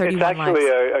the 31 lives? It's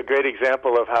actually a great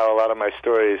example of how a lot of my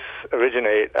stories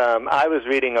originate. I was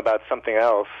reading about something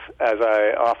else, as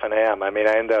I often am. I mean,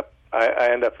 I end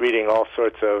up reading all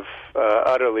sorts of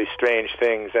utterly strange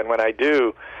things, and when I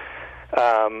do,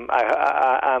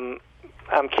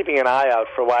 I'm keeping an eye out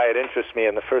for why it interests me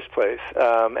in the first place.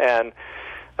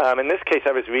 In this case,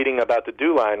 I was reading about the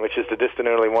Dew Line, which is the distant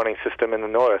early warning system in the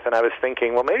north, and I was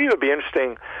thinking, well, maybe it would be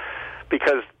interesting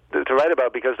to write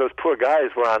about because those poor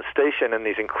guys were on station in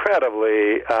these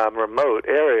incredibly remote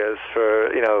areas for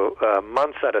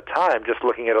months at a time, just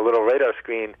looking at a little radar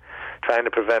screen, trying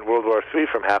to prevent World War III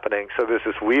from happening. So there's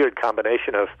this weird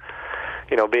combination of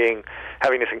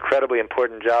having this incredibly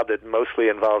important job that mostly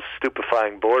involves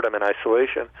stupefying boredom and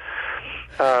isolation.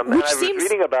 And I was seems-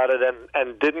 reading about it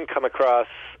and didn't come across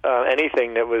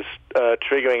anything that was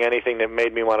triggering anything that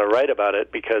made me want to write about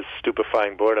it, because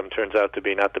stupefying boredom turns out to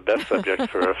be not the best subject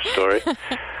for a story.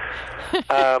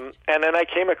 And then I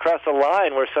came across a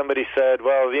line where somebody said,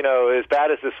 well, as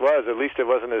bad as this was, at least it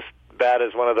wasn't as bad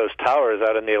as one of those towers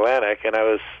out in the Atlantic. And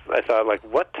I thought, like,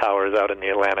 what towers out in the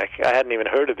Atlantic? I hadn't even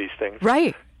heard of these things.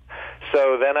 Right.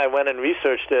 So then I went and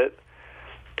researched it.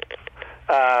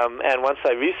 And once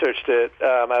I researched it,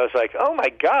 I was like, oh, my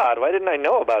God, why didn't I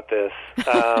know about this?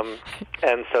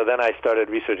 And so then I started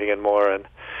researching it more. And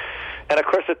of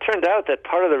course, it turned out that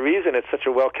part of the reason it's such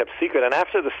a well-kept secret, and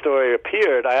after the story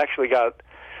appeared, I actually got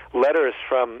letters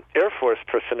from Air Force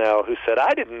personnel who said,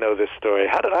 I didn't know this story.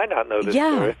 How did I not know this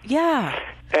story? Yeah.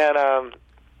 And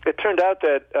it turned out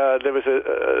that there was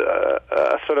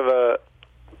a sort of a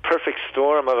perfect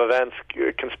storm of events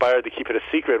conspired to keep it a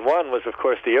secret. One was, of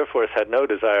course, the Air Force had no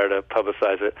desire to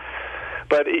publicize it.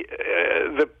 But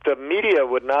the media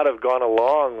would not have gone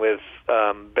along with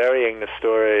burying the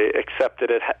story, except that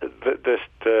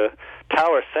the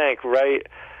tower sank right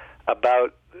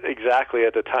about exactly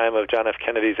at the time of John F.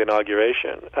 Kennedy's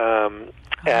inauguration.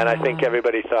 And I think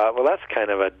everybody thought, well, that's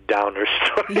kind of a downer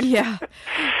story. Yeah.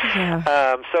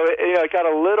 So it got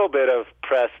a little bit of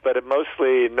press, but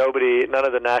none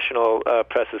of the national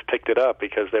presses picked it up,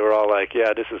 because they were all like,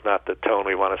 yeah, this is not the tone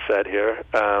we want to set here.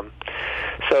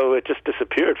 So it just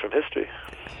disappeared from history.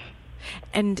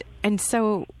 And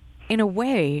so, in a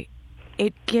way,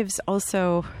 it gives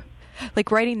also,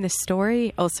 like, writing this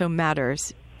story also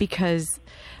matters, because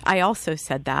I also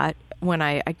said that when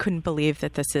I couldn't believe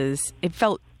that it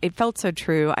felt so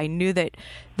true. I knew that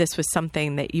this was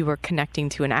something that you were connecting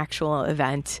to an actual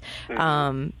event.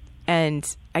 Mm-hmm.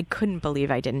 And I couldn't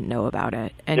believe I didn't know about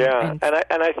it. And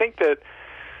I think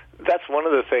that's one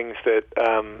of the things that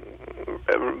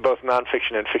both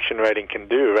nonfiction and fiction writing can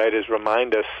do, right, is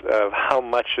remind us of how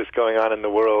much is going on in the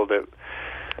world that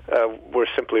we're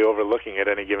simply overlooking at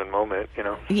any given moment,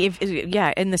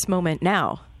 in this moment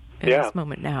now. This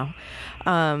moment now.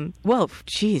 Well,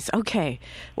 geez, okay.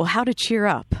 Well, how to cheer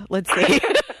up? Let's see.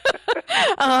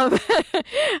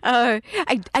 I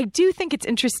do think it's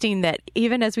interesting that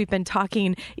even as we've been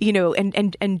talking,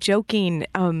 and joking,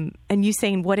 and you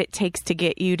saying what it takes to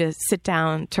get you to sit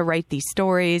down to write these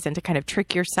stories and to kind of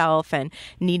trick yourself and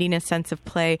needing a sense of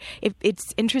play.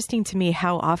 It's interesting to me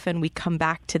how often we come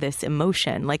back to this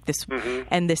emotion, like this,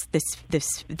 and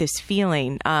this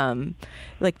feeling,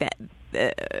 like that.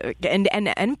 And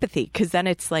empathy, because then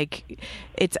it's like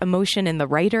it's emotion in the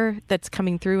writer that's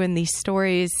coming through in these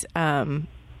stories,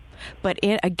 but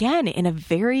again in a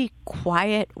very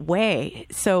quiet way.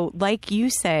 So, like you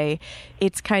say,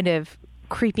 it's kind of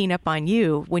creeping up on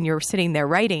you when you're sitting there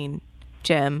writing,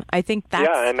 Jim. I think that's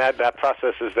and that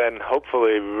process is then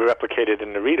hopefully replicated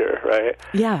in the reader, right?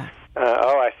 Yeah.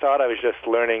 I thought I was just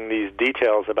learning these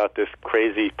details about this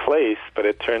crazy place, but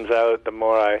it turns out the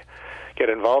more I get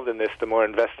involved in this, the more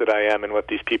invested I am in what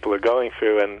these people are going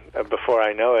through, and before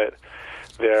I know it,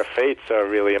 their fates are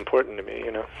really important to me,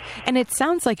 And it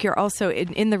sounds like you're also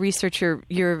in the research.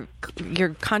 You're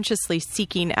consciously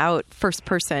seeking out first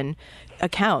person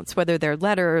accounts, whether they're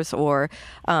letters or,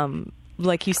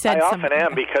 like you said, I often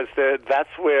am, because that's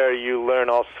where you learn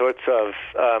all sorts of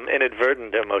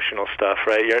inadvertent emotional stuff,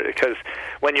 right? Because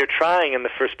when you're trying in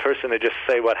the first person to just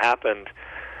say what happened,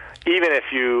 even if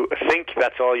you think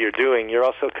that's all you're doing, you're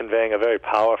also conveying a very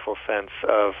powerful sense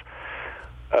of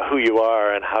who you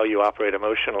are and how you operate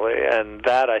emotionally. And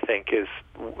that, I think, is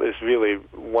really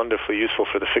wonderfully useful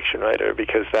for the fiction writer,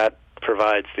 because that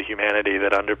provides the humanity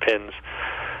that underpins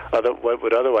what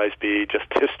would otherwise be just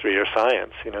history or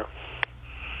science,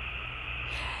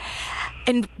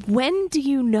 And when do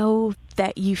you know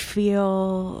that you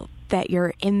feel that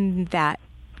you're in that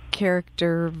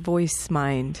character voice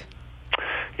mind?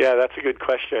 Yeah, that's a good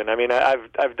question. I mean,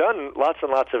 I've done lots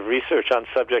and lots of research on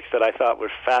subjects that I thought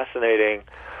were fascinating,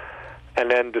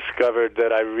 and then discovered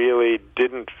that I really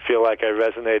didn't feel like I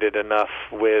resonated enough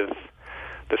with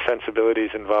the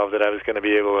sensibilities involved that I was going to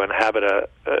be able to inhabit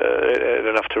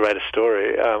enough to write a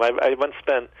story. I once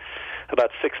spent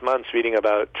about 6 months reading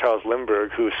about Charles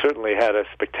Lindbergh, who certainly had a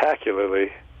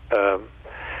spectacularly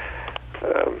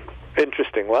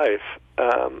interesting life,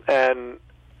 and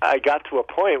I got to a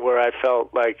point where I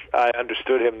felt like I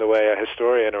understood him the way a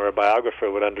historian or a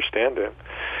biographer would understand him,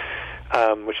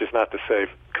 which is not to say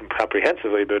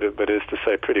comprehensively, but is to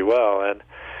say pretty well. And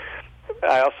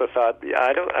I also thought,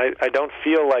 I don't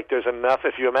feel like there's enough.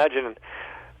 If you imagine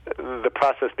the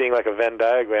process being like a Venn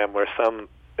diagram, where some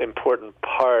important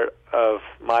part of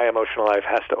my emotional life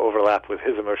has to overlap with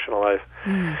his emotional life.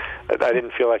 I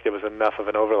didn't feel like there was enough of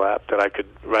an overlap that I could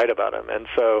write about him. And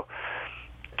so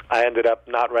I ended up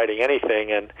not writing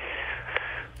anything. And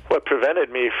what prevented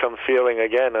me from feeling,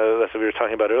 again, that's what we were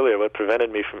talking about earlier, what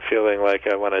prevented me from feeling like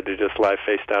I wanted to just lie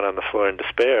face down on the floor in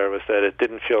despair was that it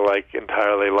didn't feel like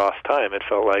entirely lost time. It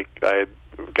felt like I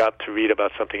got to read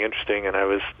about something interesting, and I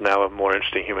was now a more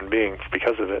interesting human being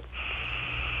because of it.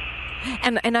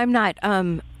 And I'm not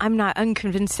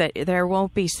unconvinced that there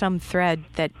won't be some thread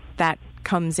that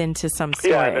comes into some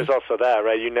story. Yeah, and there's also that,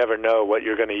 right? You never know what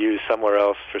you're going to use somewhere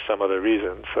else for some other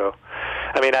reason. So,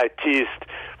 I mean, I teased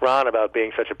Ron about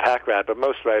being such a pack rat, but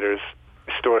most writers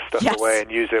store stuff Yes. away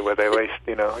and use it where they least,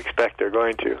 expect they're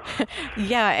going to.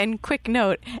 Yeah, and quick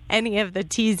note, any of the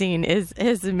teasing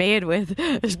is made with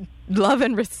love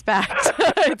and respect,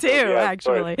 too, Yeah,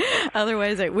 actually.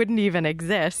 Otherwise, it wouldn't even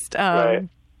exist. Right.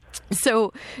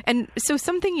 So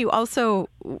something you also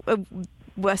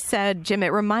was said, Jim, it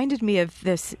reminded me of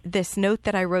this note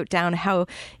that I wrote down, how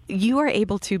you are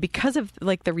able to, because of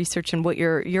like the research and what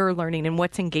you're learning and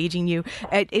what's engaging you,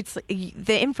 it's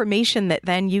the information that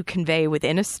then you convey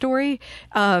within a story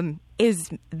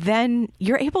is then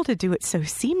you're able to do it so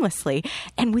seamlessly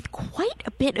and with quite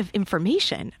a bit of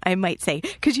information, I might say.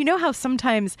 Because you know how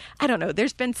sometimes, I don't know,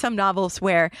 there's been some novels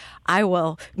where I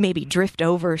will maybe drift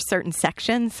over certain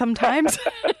sections sometimes.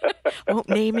 Won't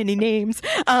name any names.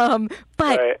 But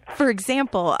Right. for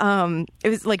example, it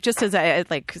was like, just as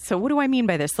so what do I mean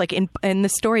by this? Like in the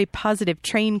story Positive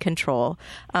Train Control,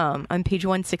 on page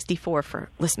 164 for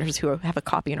listeners who have a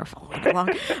copy and are following along,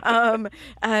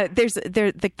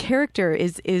 the character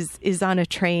is on a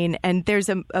train, and there's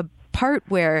a part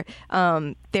where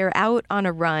they're out on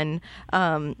a run,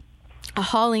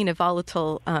 hauling a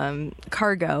volatile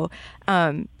cargo,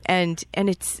 and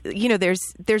it's,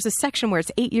 there's a section where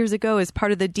it's 8 years ago, as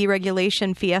part of the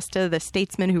deregulation fiesta, the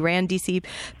statesmen who ran DC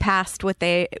passed what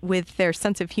they, with their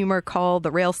sense of humor, call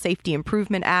the Rail Safety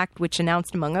Improvement Act, which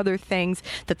announced, among other things,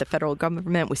 that the federal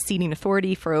government was ceding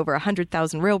authority for over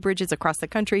 100,000 rail bridges across the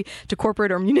country to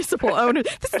corporate or municipal owners.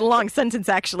 This is a long sentence,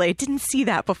 actually. I didn't see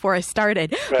that before I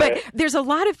started. Right. But there's a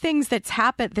lot of things that's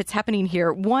happening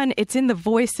here. One, it's in the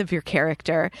voice of your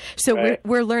character. So Right.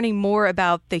 we're learning more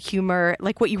about the humor,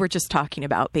 like what you were just talking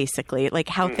about, basically, like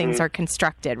how things are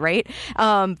constructed, right?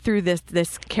 Through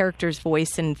this character's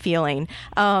voice and feeling.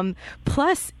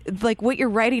 Plus, like what you're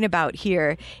writing about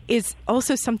here is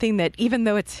also something that, even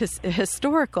though it's a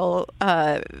historical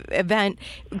event,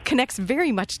 connects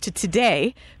very much to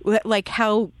today, like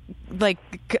how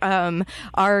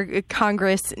our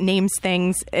Congress names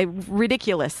things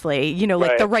ridiculously,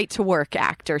 like Right. the Right to Work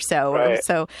Act or so. Right.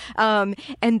 So,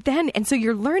 and so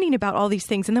you're learning about all these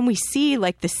things, and then we see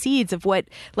like the seeds of what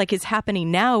like is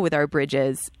happening now with our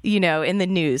bridges, in the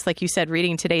news, like you said,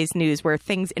 reading today's news, where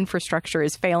infrastructure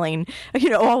is failing,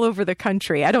 all over the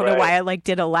country. I don't know why I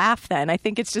did a laugh then. I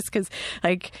think it's just because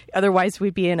otherwise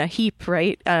we'd be in a heap,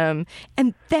 right? And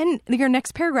then your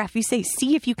next paragraph, you say,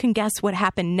 see if you can guess what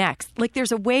happened next. Like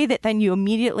there's a way that then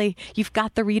you've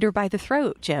got the reader by the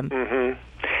throat, Jim. Mm-hmm.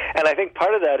 And I think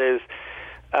part of that is,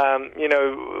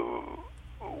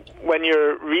 when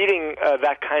you're reading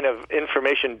that kind of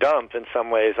information dump in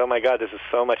some ways, oh my God, this is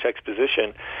so much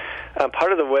exposition.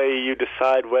 Part of the way you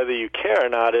decide whether you care or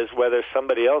not is whether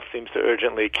somebody else seems to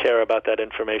urgently care about that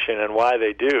information and why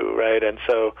they do, right? And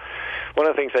so one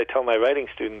of the things I tell my writing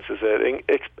students is that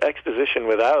exposition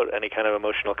without any kind of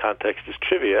emotional context is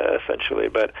trivia, essentially.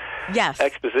 But yes,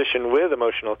 exposition with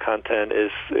emotional content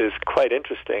is quite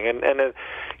interesting. And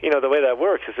the way that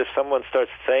works is if someone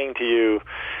starts saying to you,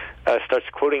 starts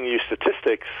quoting you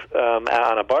statistics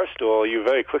on a bar stool, you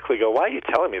very quickly go, why are you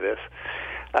telling me this?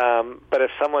 But if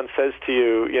someone says to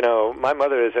you, my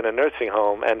mother is in a nursing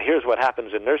home, and here's what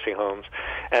happens in nursing homes,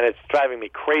 and it's driving me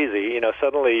crazy,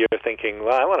 suddenly you're thinking,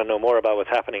 well, I want to know more about what's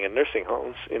happening in nursing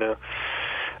homes,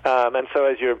 And so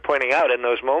as you're pointing out, in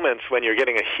those moments when you're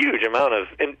getting a huge amount of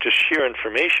just sheer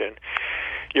information,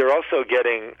 you're also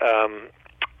getting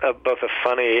both a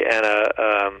funny and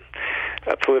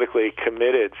a politically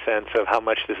committed sense of how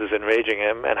much this is enraging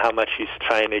him and how much he's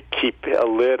trying to keep a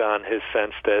lid on his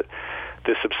sense that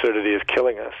this absurdity is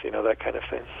killing us, that kind of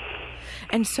thing.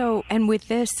 And with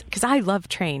this, because I love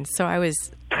trains, so I was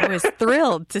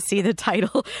thrilled to see the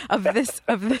title of this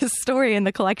story in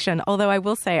the collection. Although I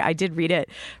will say I did read it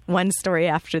one story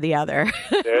after the other.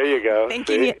 There you go.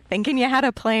 thinking you had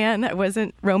a plan. I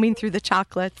wasn't roaming through the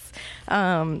chocolates.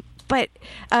 But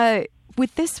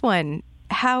with this one,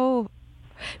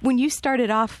 when you started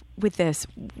off with this,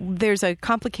 there's a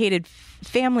complicated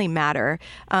family matter.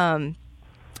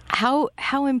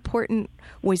 How important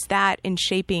was that in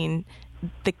shaping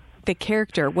the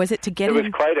character? Was it to get It was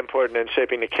him? quite important in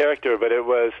shaping the character, but it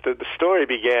was the story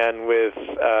began with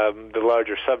the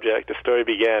larger subject. The story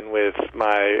began with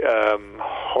my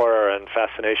horror and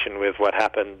fascination with what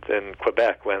happened in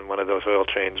Quebec when one of those oil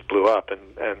trains blew up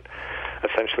and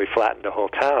essentially flattened a whole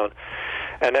town,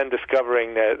 and then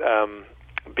discovering that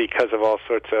because of all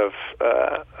sorts of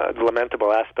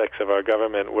lamentable aspects of our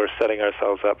government, we're setting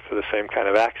ourselves up for the same kind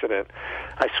of accident.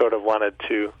 I sort of wanted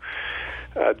to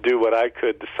do what I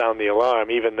could to sound the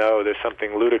alarm, even though there's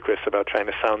something ludicrous about trying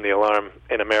to sound the alarm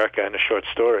in America in a short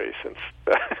story, since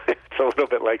it's a little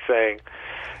bit like saying,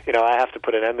 I have to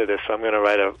put an end to this, so I'm going to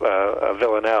write a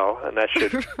villanelle, and that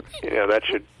should, that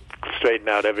should straighten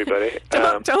out everybody.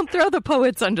 Don't throw the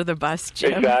poets under the bus,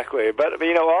 Jim. Exactly. But,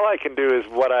 all I can do is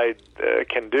what I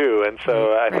can do, and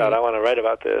so I thought I want to write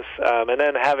about this. And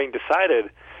then having decided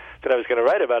that I was going to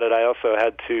write about it, I also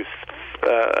had to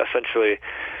essentially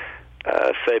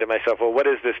say to myself, well, what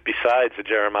is this besides a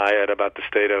Jeremiad about the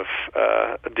state of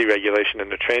deregulation in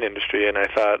the train industry? And I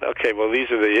thought, okay, well, these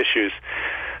are the issues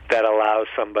that allow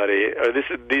somebody, or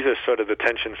these are sort of the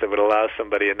tensions that would allow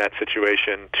somebody in that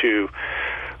situation to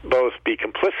both be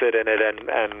complicit in it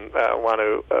and want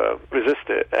to resist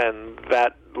it. And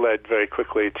that led very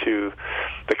quickly to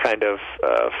the kind of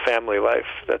family life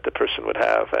that the person would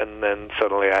have. And then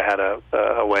suddenly I had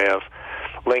a way of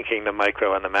linking the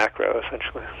micro and the macro,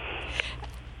 essentially.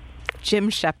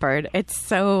 Jim Shepard,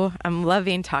 I'm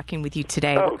loving talking with you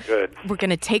today. Oh, good. We're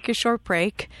going to take a short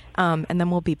break, and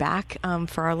then we'll be back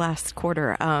for our last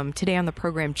quarter. Today on the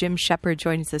program, Jim Shepard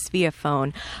joins us via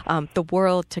phone. The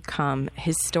World to Come,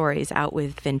 his stories out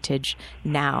with Vintage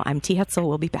Now. I'm T. Hetzel.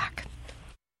 We'll be back.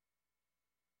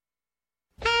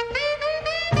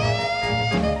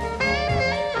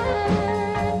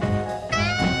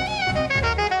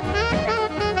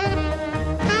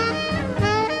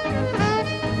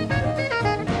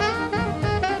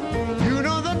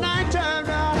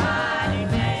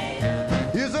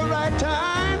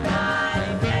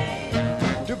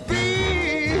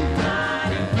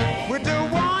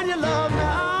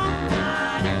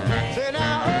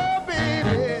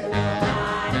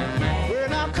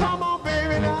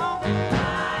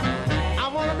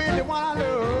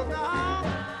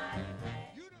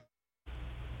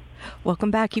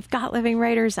 Welcome back. You've got Living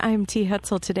Writers. I'm T.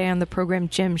 Hetzel. Today on the program,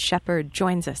 Jim Shepard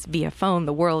joins us via phone.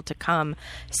 The World to Come,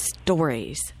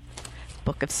 stories,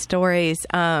 book of stories.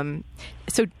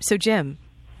 So Jim.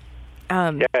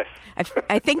 Yes.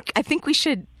 I think we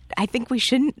should. I think we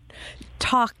shouldn't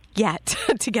talk yet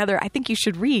together. I think you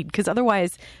should read, because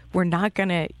otherwise we're not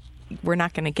gonna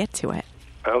get to it.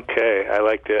 Okay, I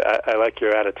like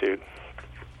your attitude.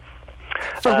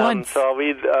 For once. So I'll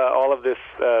read all of this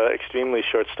extremely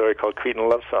short story called Cretan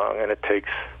Love Song, and it takes,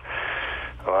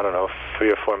 3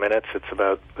 or 4 minutes. It's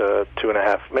about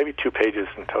 2.5, maybe 2 pages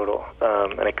in total,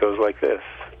 and it goes like this.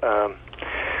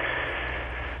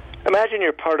 Imagine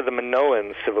you're part of the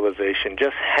Minoan civilization,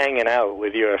 just hanging out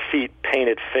with your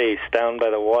effete-painted face down by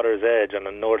the water's edge on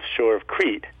the north shore of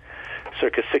Crete,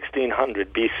 circa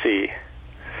 1600 B.C.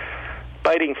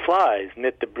 Biting flies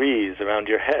knit the breeze around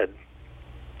your head.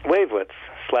 Wavelets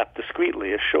slap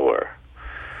discreetly ashore.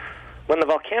 When the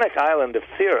volcanic island of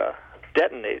Thera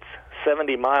detonates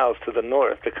 70 miles to the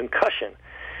north, the concussion,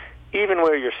 even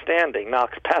where you're standing,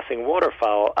 knocks passing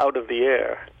waterfowl out of the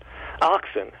air.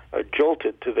 Oxen are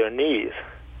jolted to their knees.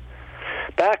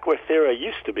 Back where Thera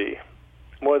used to be,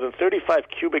 more than 35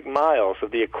 cubic miles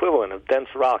of the equivalent of dense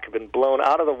rock have been blown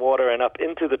out of the water and up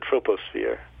into the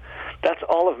troposphere. That's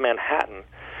all of Manhattan,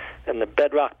 and the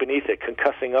bedrock beneath it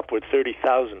concussing upward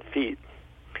 30,000 feet.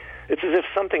 It's as if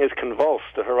something has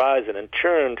convulsed the horizon and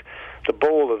churned the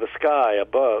bowl of the sky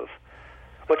above.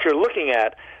 What you're looking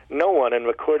at, no one in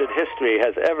recorded history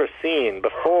has ever seen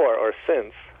before or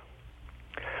since.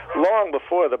 Long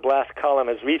before the blast column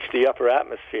has reached the upper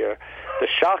atmosphere, the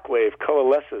shock wave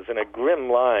coalesces in a grim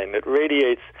line that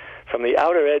radiates from the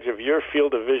outer edge of your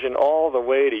field of vision all the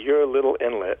way to your little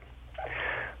inlet.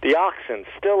 The oxen,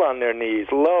 still on their knees,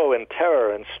 low in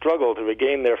terror and struggle to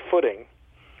regain their footing.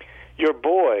 Your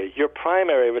boy, your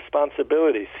primary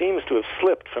responsibility, seems to have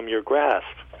slipped from your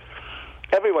grasp.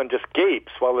 Everyone just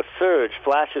gapes while the surge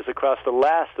flashes across the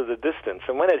last of the distance,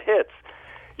 and when it hits,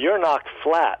 you're knocked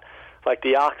flat, like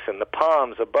the oxen, the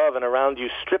palms above and around you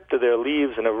stripped of their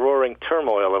leaves in a roaring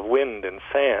turmoil of wind and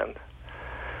sand.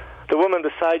 The woman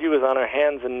beside you is on her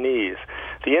hands and knees.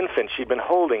 The infant she'd been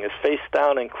holding is face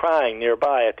down and crying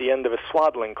nearby at the end of a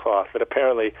swaddling cloth that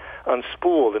apparently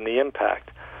unspooled in the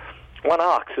impact. One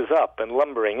ox is up and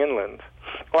lumbering inland.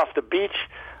 Off the beach,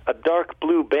 A dark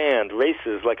blue band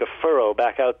races like a furrow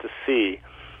back out to sea.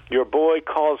 Your boy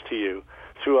calls to you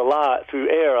through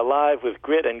air alive with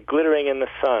grit and glittering in the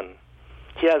sun.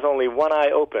 He has only one eye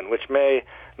open, which may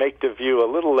make the view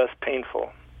a little less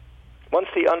painful. Once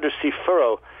the undersea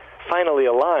furrow finally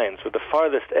aligns with the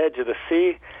farthest edge of the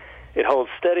sea, it holds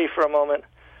steady for a moment.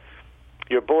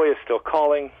 Your boy is still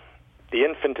calling. The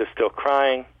infant is still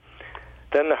crying.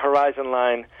 Then the horizon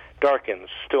line darkens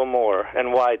still more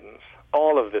and widens,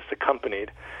 all of this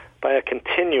accompanied by a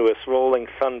continuous rolling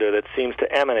thunder that seems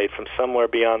to emanate from somewhere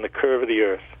beyond the curve of the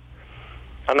earth.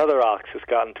 Another ox has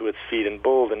gotten to its feet and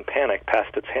bulled in panic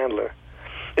past its handler.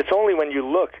 It's only when you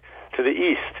look to the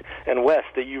east and west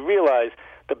that you realize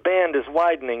the band is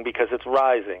widening because it's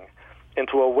rising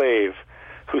into a wave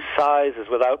whose size is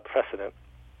without precedent.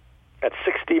 At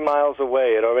 60 miles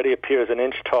away, it already appears an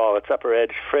inch tall, its upper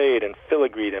edge frayed and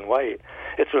filigreed in white.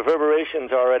 Its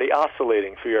reverberations are already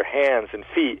oscillating through your hands and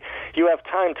feet. You have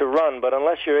time to run, but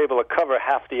unless you're able to cover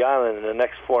half the island in the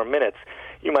next 4 minutes,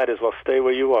 you might as well stay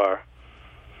where you are.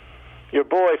 Your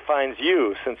boy finds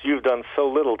you since you've done so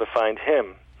little to find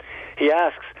him. He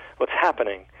asks what's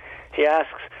happening. He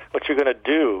asks what you're going to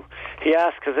do. He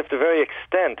asks as if the very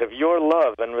extent of your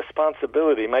love and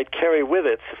responsibility might carry with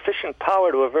it sufficient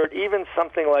power to avert even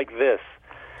something like this.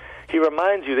 He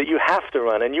reminds you that you have to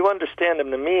run, and you understand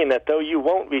him to mean that though you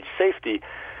won't reach safety,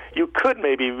 you could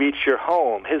maybe reach your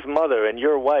home, his mother, and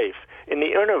your wife. In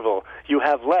the interval you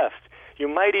have left, you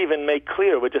might even make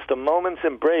clear with just a moment's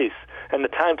embrace and the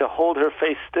time to hold her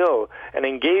face still and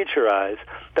engage her eyes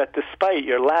that despite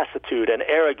your lassitude and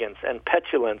arrogance and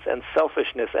petulance and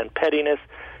selfishness and pettiness,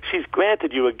 she's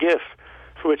granted you a gift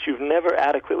for which you've never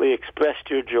adequately expressed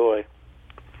your joy.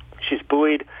 She's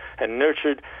buoyed and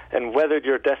nurtured and weathered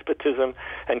your despotism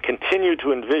and continued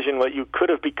to envision what you could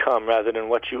have become rather than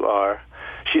what you are.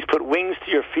 She's put wings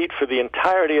to your feet for the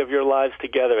entirety of your lives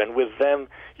together, and with them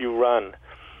you run.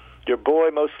 Your boy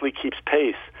mostly keeps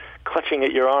pace, clutching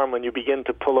at your arm when you begin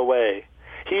to pull away.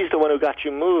 He's the one who got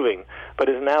you moving, but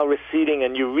is now receding,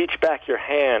 and you reach back your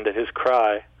hand at his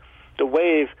cry. The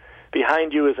wave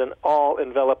behind you is an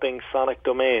all-enveloping sonic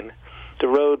domain. The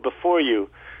road before you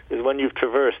is one you've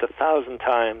traversed 1,000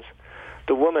 times.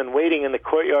 The woman waiting in the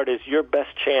courtyard is your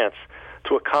best chance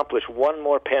to accomplish one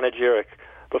more panegyric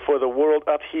before the world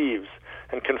upheaves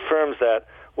and confirms that,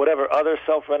 whatever other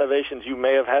self-renovations you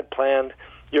may have had planned,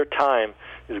 your time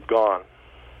is gone.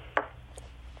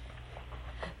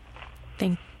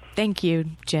 Thank you,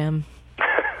 Jim.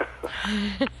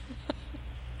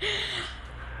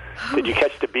 Did you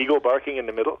catch the beagle barking in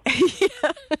the middle?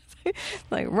 Yeah.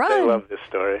 Like, run. I love this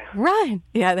story. Run.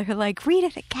 Yeah, they're like, read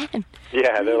it again.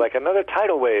 Yeah, they're like, another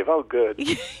tidal wave. Oh, good.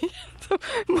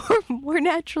 more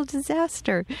natural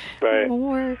disaster. Right.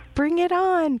 More, bring it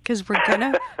on, because we're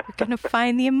gonna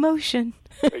find the emotion.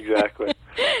 Exactly.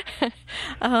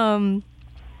 Well,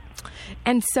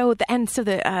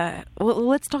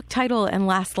 let's talk title and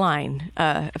last line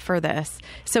for this.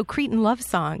 So, Cretan Love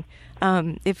Song.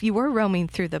 If you were roaming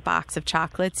through the box of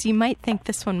chocolates, you might think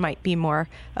this one might be more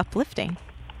uplifting.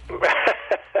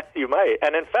 You might.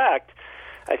 And in fact,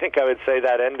 I think I would say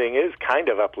that ending is kind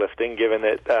of uplifting, given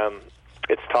that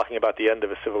it's talking about the end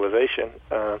of a civilization.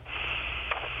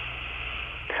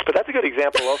 But that's a good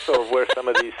example also of where some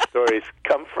of these stories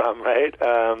come from, right?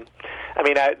 I'm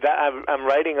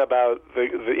writing about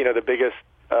the biggest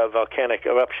volcanic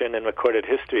eruption in recorded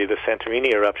history, the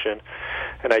Santorini eruption,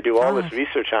 and I do all this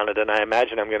research on it, and I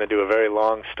imagine I'm going to do a very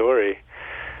long story.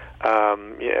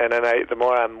 And then the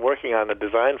more I'm working on the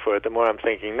design for it, the more I'm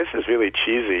thinking, this is really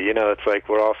cheesy. It's like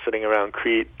we're all sitting around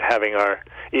Crete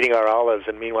eating our olives,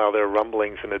 and meanwhile there are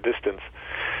rumblings in the distance.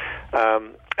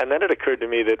 And then it occurred to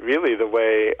me that really the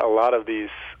way a lot of these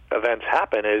events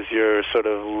happen is you're sort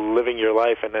of living your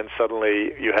life, and then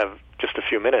suddenly you have just a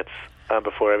few minutes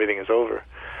before everything is over.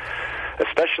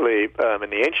 Especially in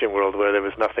the ancient world, where there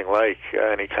was nothing like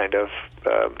any kind of,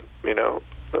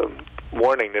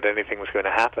 warning that anything was going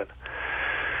to happen.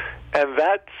 And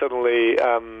that suddenly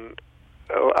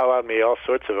allowed me all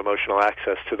sorts of emotional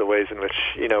access to the ways in which,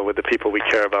 with the people we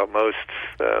care about most,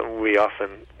 we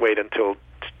often wait until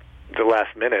the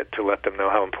last minute to let them know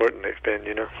how important they've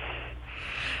been,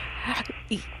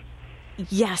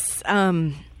 Yes,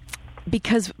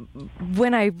 because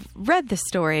when I read the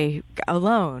story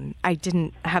alone, I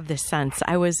didn't have this sense.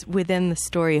 I was within the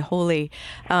story wholly,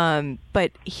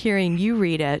 but hearing you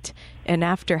read it, and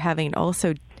after having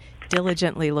also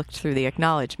diligently looked through the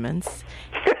acknowledgments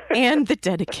and the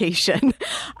dedication,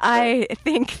 I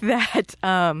think that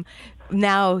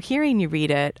now hearing you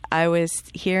read it, I was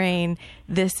hearing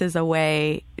this as a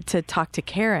way to talk to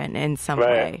Karen in some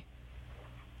way.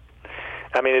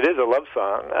 I mean, it is a love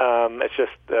song. It's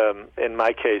just, in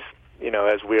my case,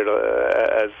 as weird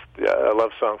as a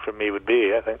love song for me would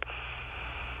be, I think.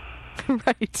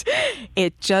 Right.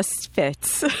 It just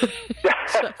fits.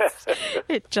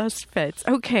 It just fits.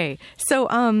 Okay.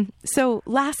 So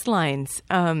last lines.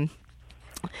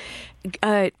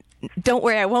 Don't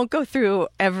worry, I won't go through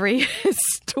every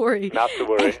story. Not to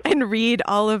worry. And read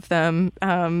all of them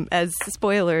as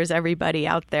spoilers, everybody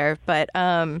out there. But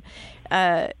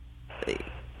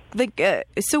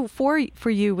so for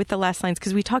you with the last lines,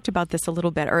 because we talked about this a little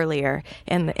bit earlier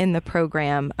in the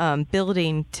program,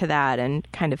 building to that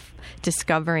and kind of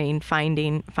discovering,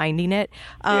 finding it.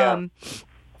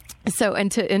 So,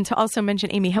 and to also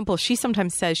mention Amy Hempel, she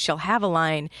sometimes says she'll have a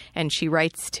line and she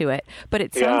writes to it, but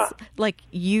it sounds like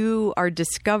you are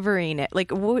discovering it. Like,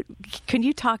 can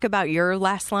you talk about your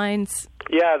last lines?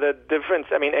 Yeah, the difference,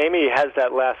 I mean, Amy has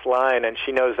that last line and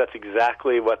she knows that's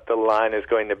exactly what the line is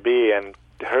going to be, and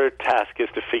her task is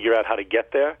to figure out how to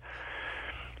get there.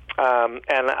 And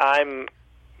I'm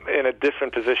in a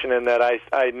different position in that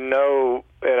I know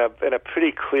in a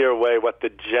pretty clear way what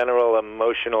the general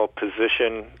emotional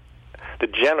position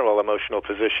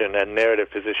and narrative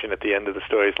position at the end of the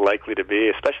story is likely to be,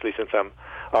 especially since I'm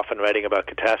often writing about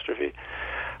catastrophe.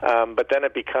 But then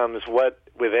it becomes what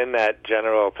within that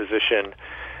general position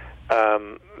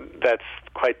that's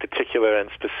quite particular and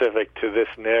specific to this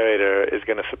narrator is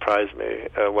going to surprise me.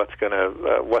 What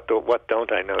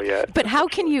don't I know yet? But how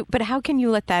can you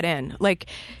let that in? Like,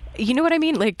 you know what I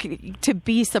mean? Like, to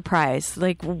be surprised.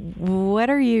 Like, what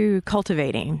are you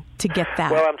cultivating to get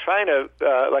that? Well, I'm trying to,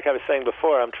 like I was saying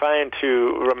before, I'm trying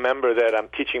to remember that I'm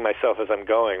teaching myself as I'm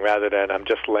going, rather than I'm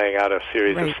just laying out a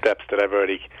series of steps that I've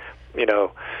already,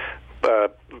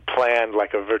 planned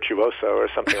like a virtuoso or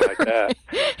something like that.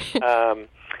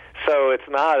 So it's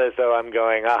not as though I'm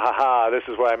going, this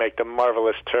is where I make the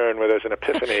marvelous turn where there's an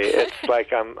epiphany. It's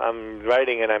like I'm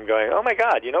writing and I'm going, oh my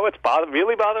God, you know what's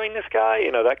really bothering this guy?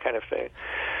 That kind of thing.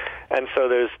 And so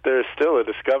there's still a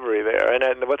discovery there.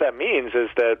 And what that means is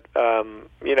that,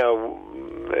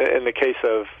 in the case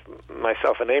of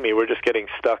myself and Amy, we're just getting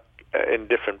stuck in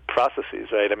different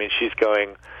processes, right? I mean, she's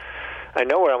going, I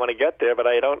know where I want to get there, but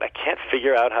I can't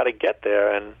figure out how to get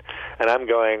there. And I'm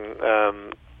going,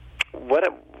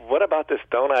 what about this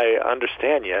don't I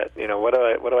understand yet? What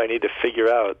do I need to figure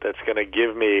out that's going to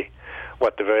give me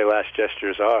what the very last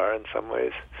gestures are in some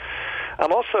ways?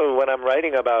 I'm also, when I'm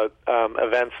writing about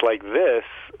events like this,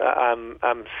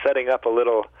 I'm setting up a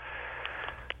little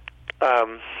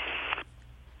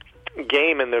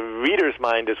game in the reader's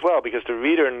mind as well, because the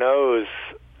reader knows,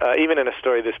 even in a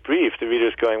story this brief, the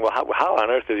reader's going, well, how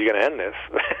on earth is he going to end this?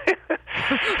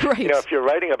 Right. If you're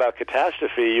writing about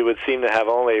catastrophe, you would seem to have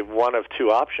only one of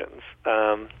two options.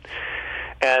 And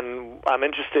I'm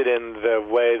interested in the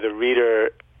way the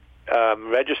reader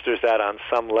registers that on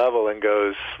some level and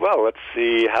goes, well, let's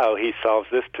see how he solves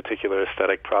this particular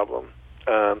aesthetic problem.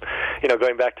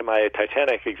 Going back to my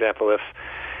Titanic example,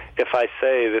 if I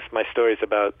say my story's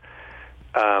about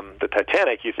the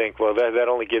Titanic, you think, well, that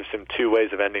only gives him two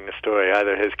ways of ending the story.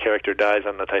 Either his character dies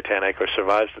on the Titanic or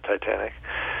survives the Titanic.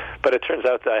 But it turns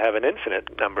out that I have an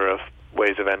infinite number of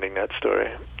ways of ending that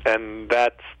story. And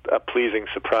that's a pleasing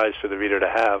surprise for the reader to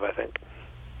have, I think.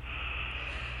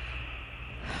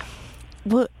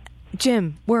 Well,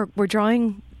 Jim, we're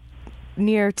drawing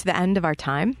near to the end of our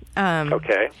time.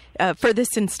 Okay. For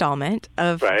this installment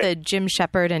of the Jim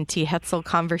Shepard and T. Hetzel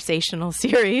conversational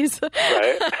series.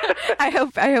 Right. I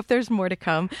hope there's more to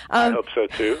come. I hope so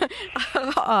too.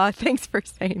 Thanks for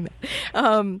saying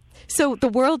that. So The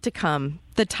World to Come,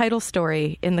 the title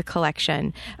story in the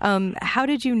collection, how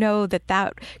did you know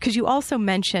that, because you also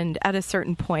mentioned at a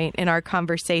certain point in our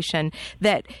conversation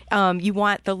that you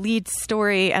want the lead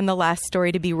story and the last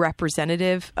story to be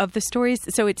representative of the stories.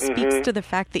 So it speaks to the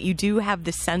fact that you do have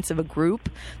the sense of a group,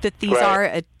 that these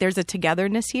there's a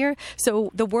togetherness here. So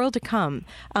The World to Come,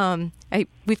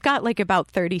 we've got like about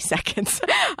 30 seconds.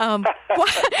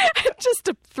 Just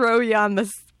to throw you on the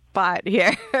spot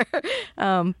here.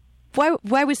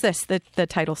 Why was this the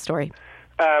title story?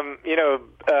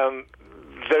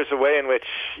 There's a way in which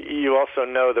you also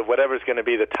know that whatever's going to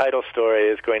be the title story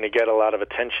is going to get a lot of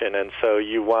attention, and so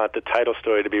you want the title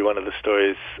story to be one of the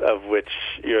stories of which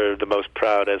you're the most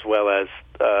proud, as well as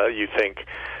you think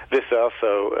this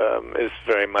also is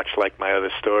very much like my other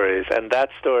stories. And that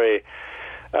story,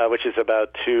 which is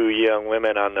about two young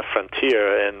women on the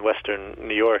frontier in western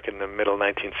New York in the middle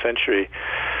 19th century,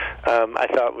 I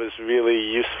thought was really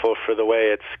useful for the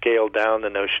way it scaled down the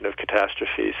notion of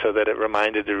catastrophe, so that it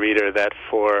reminded the reader that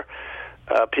for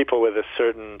people with a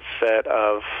certain set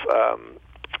of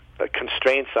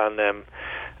constraints on them,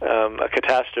 a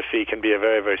catastrophe can be a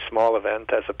very, very small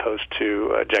event as opposed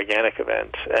to a gigantic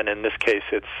event. And in this case,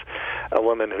 it's a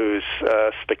woman who's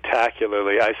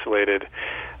spectacularly isolated,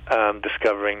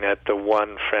 discovering that the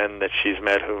one friend that she's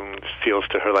met whom feels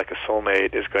to her like a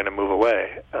soulmate is going to move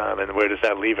away. And where does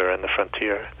that leave her in the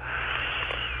frontier?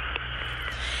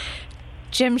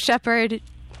 Jim Shepard,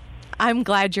 I'm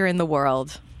glad you're in the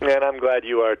world. And I'm glad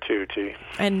you are too, T.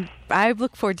 And I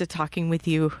look forward to talking with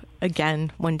you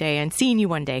again one day and seeing you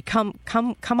one day. Come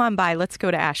on by. Let's go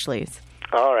to Ashley's.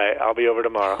 All right, I'll be over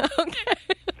tomorrow. Okay.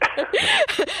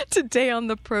 Today on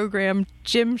the program,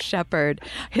 Jim Shepard,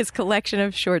 his collection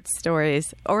of short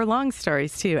stories, or long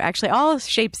stories too, actually all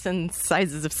shapes and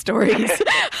sizes of stories.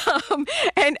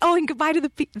 And goodbye to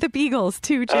the Beagles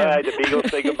too, Jim. All right, the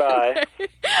Beagles say goodbye.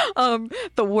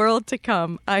 The world to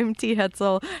come. I'm T.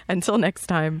 Hetzel. Until next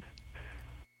time.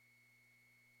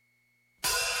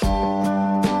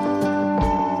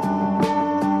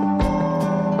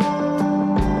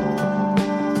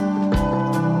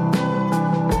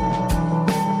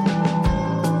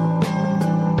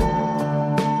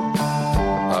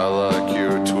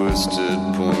 Twisted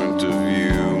point of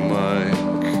view, Mike.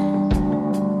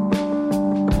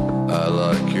 I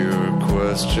like your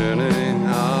questioning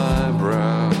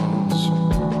eyebrows.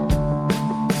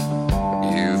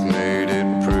 You've made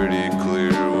it pretty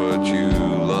clear what you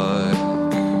like.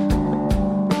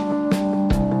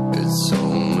 It's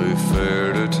only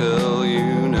fair to tell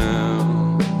you now.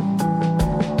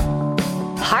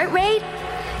 Heart rate?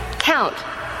 Count.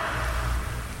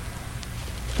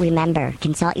 Remember,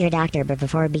 consult your doctor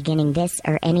before beginning this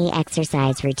or any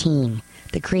exercise routine.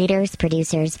 The creators,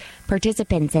 producers,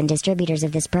 participants, and distributors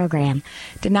of this program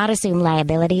do not assume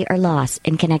liability or loss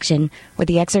in connection with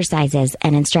the exercises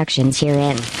and instructions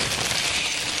herein.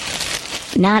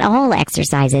 Not all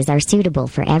exercises are suitable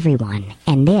for everyone,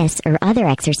 and this or other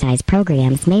exercise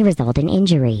programs may result in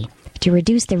injury. To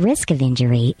reduce the risk of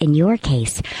injury in your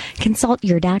case, consult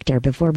your doctor before